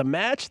outdrive me at the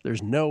match?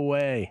 There's no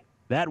way.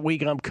 That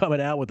week I'm coming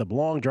out with a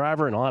long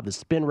driver and I'll have the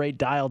spin rate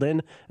dialed in,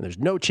 and there's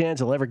no chance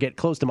he'll ever get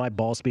close to my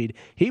ball speed.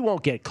 He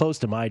won't get close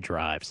to my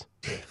drives.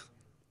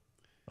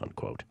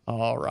 Unquote.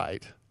 All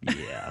right.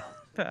 Yeah.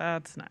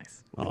 That's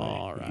nice.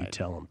 All right. You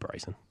tell him,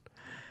 Bryson.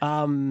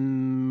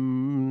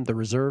 The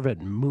reserve at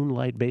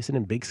Moonlight Basin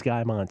in Big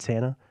Sky,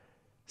 Montana,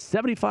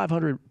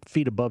 7,500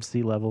 feet above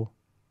sea level,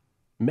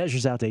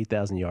 measures out to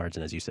 8,000 yards,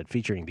 and as you said,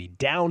 featuring the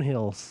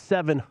downhill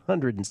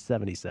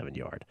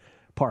 777-yard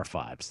par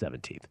 5,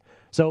 17th.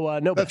 So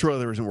that's really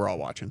the reason we're all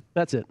watching.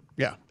 That's it.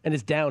 Yeah, and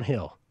it's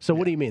downhill. So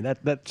what do you mean?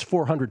 That's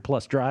 400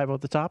 plus drive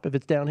at the top if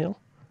it's downhill?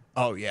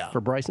 Oh yeah,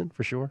 for Bryson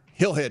for sure.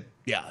 He'll hit.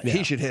 Yeah,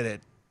 he should hit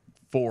it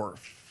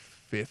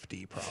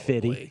 450 probably.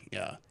 50.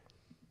 Yeah.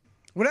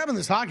 What happened in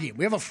this hockey game?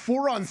 We have a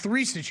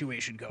 4-on-3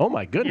 situation going. Oh,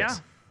 my goodness.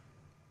 Yeah.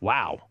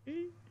 Wow.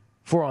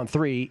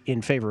 4-on-3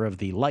 in favor of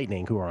the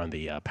Lightning, who are on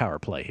the power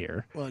play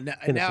here. Well,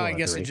 now I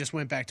guess it just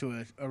went back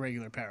to a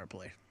regular power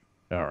play.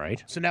 All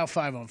right. So now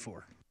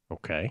 5-on-4.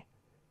 Okay.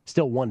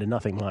 Still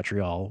 1-0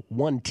 Montreal.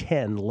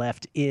 1:10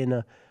 left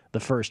in the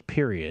first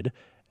period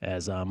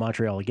as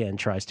Montreal again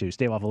tries to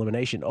stave off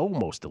elimination.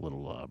 Almost a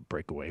little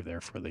breakaway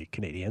there for the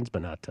Canadiens,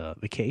 but not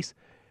the case.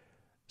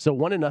 So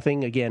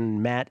 1-0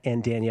 again, Matt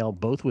and Danielle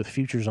both with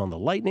futures on the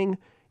Lightning.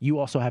 You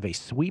also have a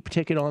sweep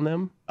ticket on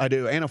them. I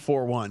do, and a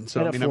 4-1.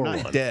 So I'm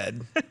not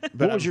dead.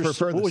 But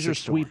what was your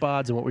sweep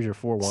odds and what was your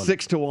 4-1?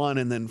 6-1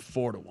 and then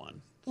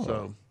 4-1. Oh,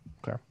 so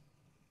okay.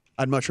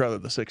 I'd much rather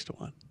the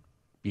 6-1.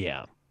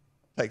 Yeah.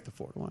 Take the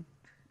 4-1.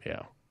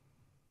 Yeah.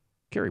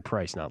 Carey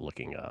Price not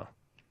looking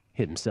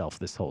hit himself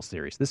this whole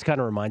series. This kind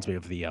of reminds me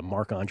of the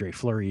Marc-Andre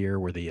Fleury year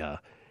where the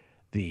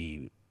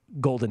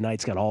Golden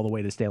Knights got all the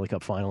way to the Stanley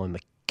Cup final and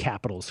the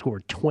Capitals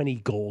scored 20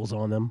 goals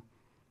on them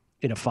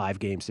in a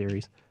 5-game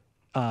series.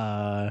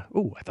 I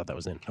thought that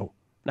was in. Oh,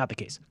 not the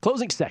case.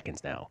 Closing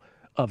seconds now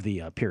of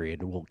the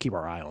period, and we'll keep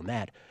our eye on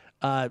that.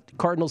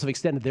 Cardinals have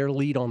extended their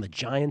lead on the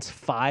Giants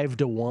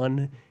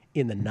 5-1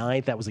 in the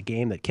 9th. That was a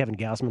game that Kevin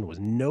Gausman was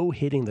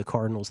no-hitting the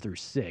Cardinals through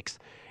 6.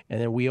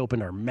 And then we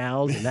opened our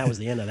mouths, and that was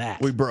the end of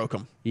that. We broke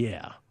them.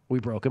 Yeah,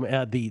 we broke them.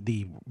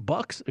 The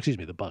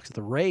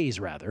Rays,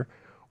 rather,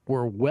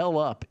 were well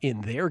up in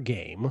their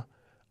game.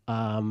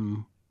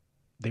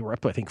 They were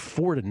up, I think,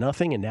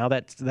 4-0, and now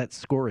that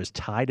score is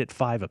tied at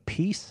 5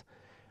 apiece,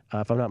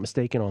 if I'm not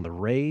mistaken, on the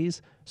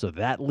Rays. So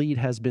that lead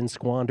has been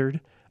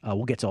squandered.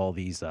 We'll get to all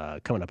these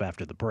coming up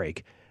after the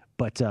break.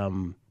 But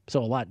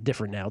So a lot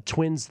different now.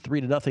 Twins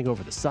 3-0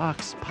 over the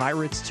Sox.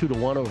 Pirates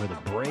 2-1 over the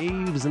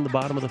Braves in the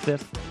bottom of the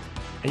fifth.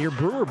 And your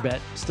Brewer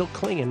bet still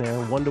clinging there,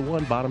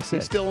 1-1, bottom six.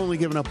 He's still only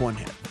giving up one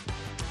hit.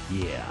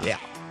 Yeah.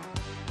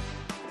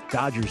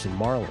 Dodgers and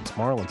Marlins.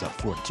 Marlins up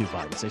 4-2,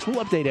 bottom six.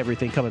 We'll update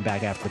everything coming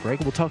back after the break.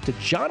 We'll talk to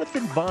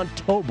Jonathan Von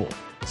Tobel,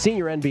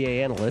 senior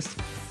NBA analyst.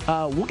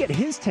 We'll get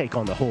his take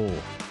on the whole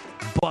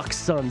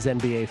Bucks-Suns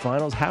NBA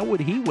Finals. How would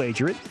he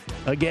wager it?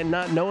 Again,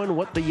 not knowing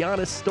what the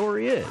Giannis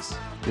story is.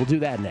 We'll do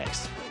that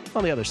next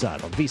on the other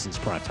side on VSiN's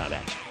Primetime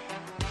Action.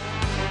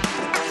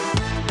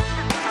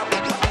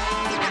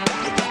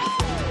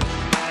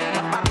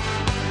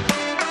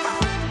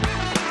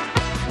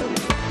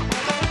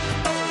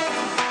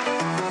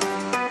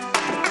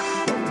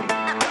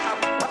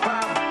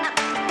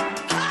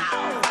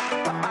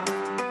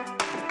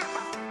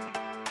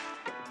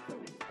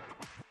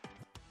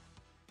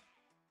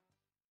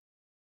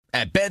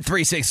 At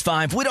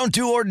Bet365, we don't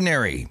do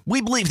ordinary.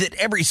 We believe that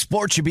every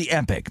sport should be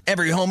epic.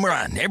 Every home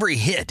run, every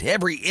hit,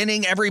 every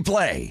inning, every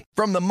play.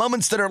 From the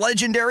moments that are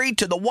legendary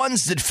to the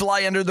ones that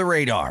fly under the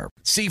radar.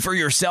 See for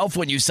yourself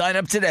when you sign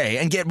up today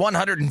and get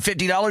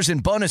 $150 in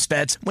bonus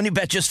bets when you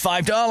bet just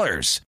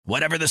 $5.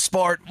 Whatever the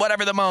sport,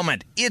 whatever the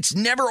moment, it's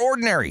never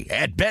ordinary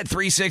at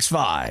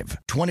Bet365.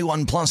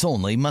 21 plus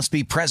only. Must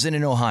be present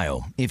in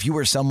Ohio. If you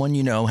or someone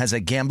you know has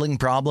a gambling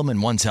problem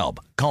and wants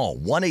help, call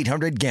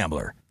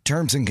 1-800-GAMBLER.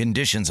 Terms and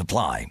conditions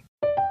apply.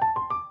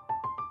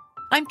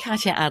 I'm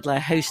Katya Adler,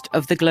 host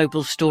of The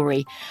Global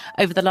Story.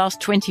 Over the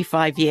last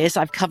 25 years,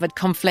 I've covered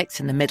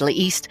conflicts in the Middle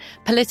East,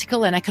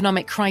 political and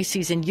economic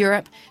crises in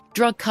Europe,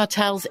 drug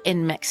cartels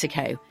in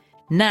Mexico.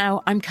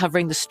 Now I'm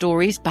covering the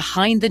stories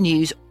behind the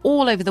news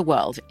all over the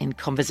world in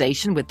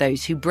conversation with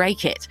those who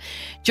break it.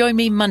 Join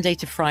me Monday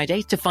to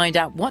Friday to find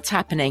out what's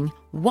happening,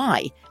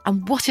 why,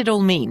 and what it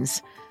all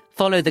means.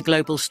 Follow The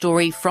Global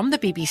Story from the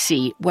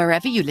BBC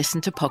wherever you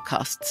listen to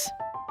podcasts.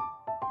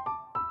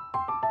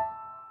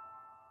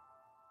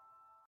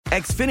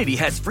 Xfinity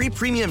has free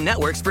premium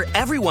networks for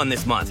everyone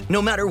this month,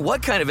 no matter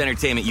what kind of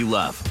entertainment you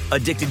love.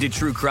 Addicted to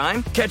true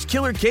crime? Catch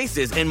killer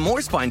cases and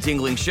more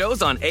spine-tingling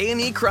shows on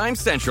A&E Crime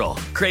Central.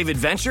 Crave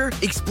adventure?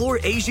 Explore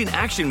Asian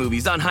action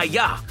movies on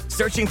Hi-YAH.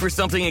 Searching for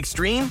something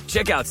extreme?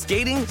 Check out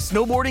skating,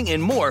 snowboarding,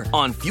 and more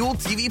on Fuel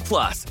TV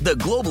Plus, the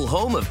global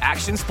home of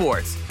action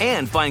sports.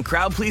 And find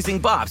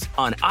crowd-pleasing bops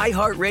on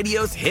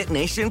iHeartRadio's Hit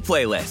Nation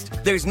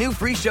playlist. There's new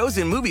free shows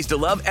and movies to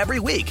love every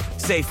week.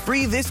 Say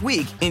free this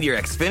week in your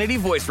Xfinity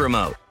voice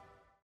remote.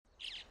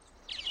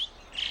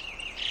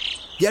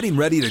 Getting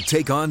ready to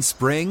take on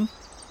spring?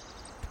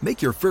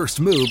 Make your first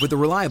move with the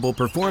reliable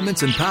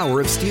performance and power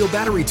of Steel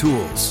battery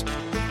tools.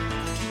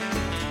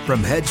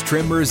 From hedge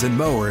trimmers and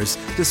mowers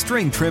to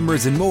string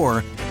trimmers and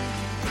more,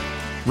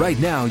 right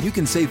now you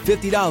can save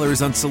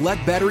 $50 on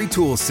select battery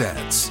tool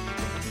sets.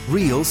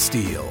 Real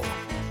Steel.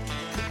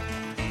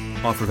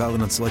 Offer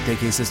valid on select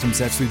AK system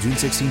sets through June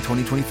 16,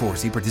 2024.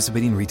 See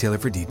participating retailer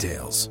for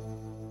details.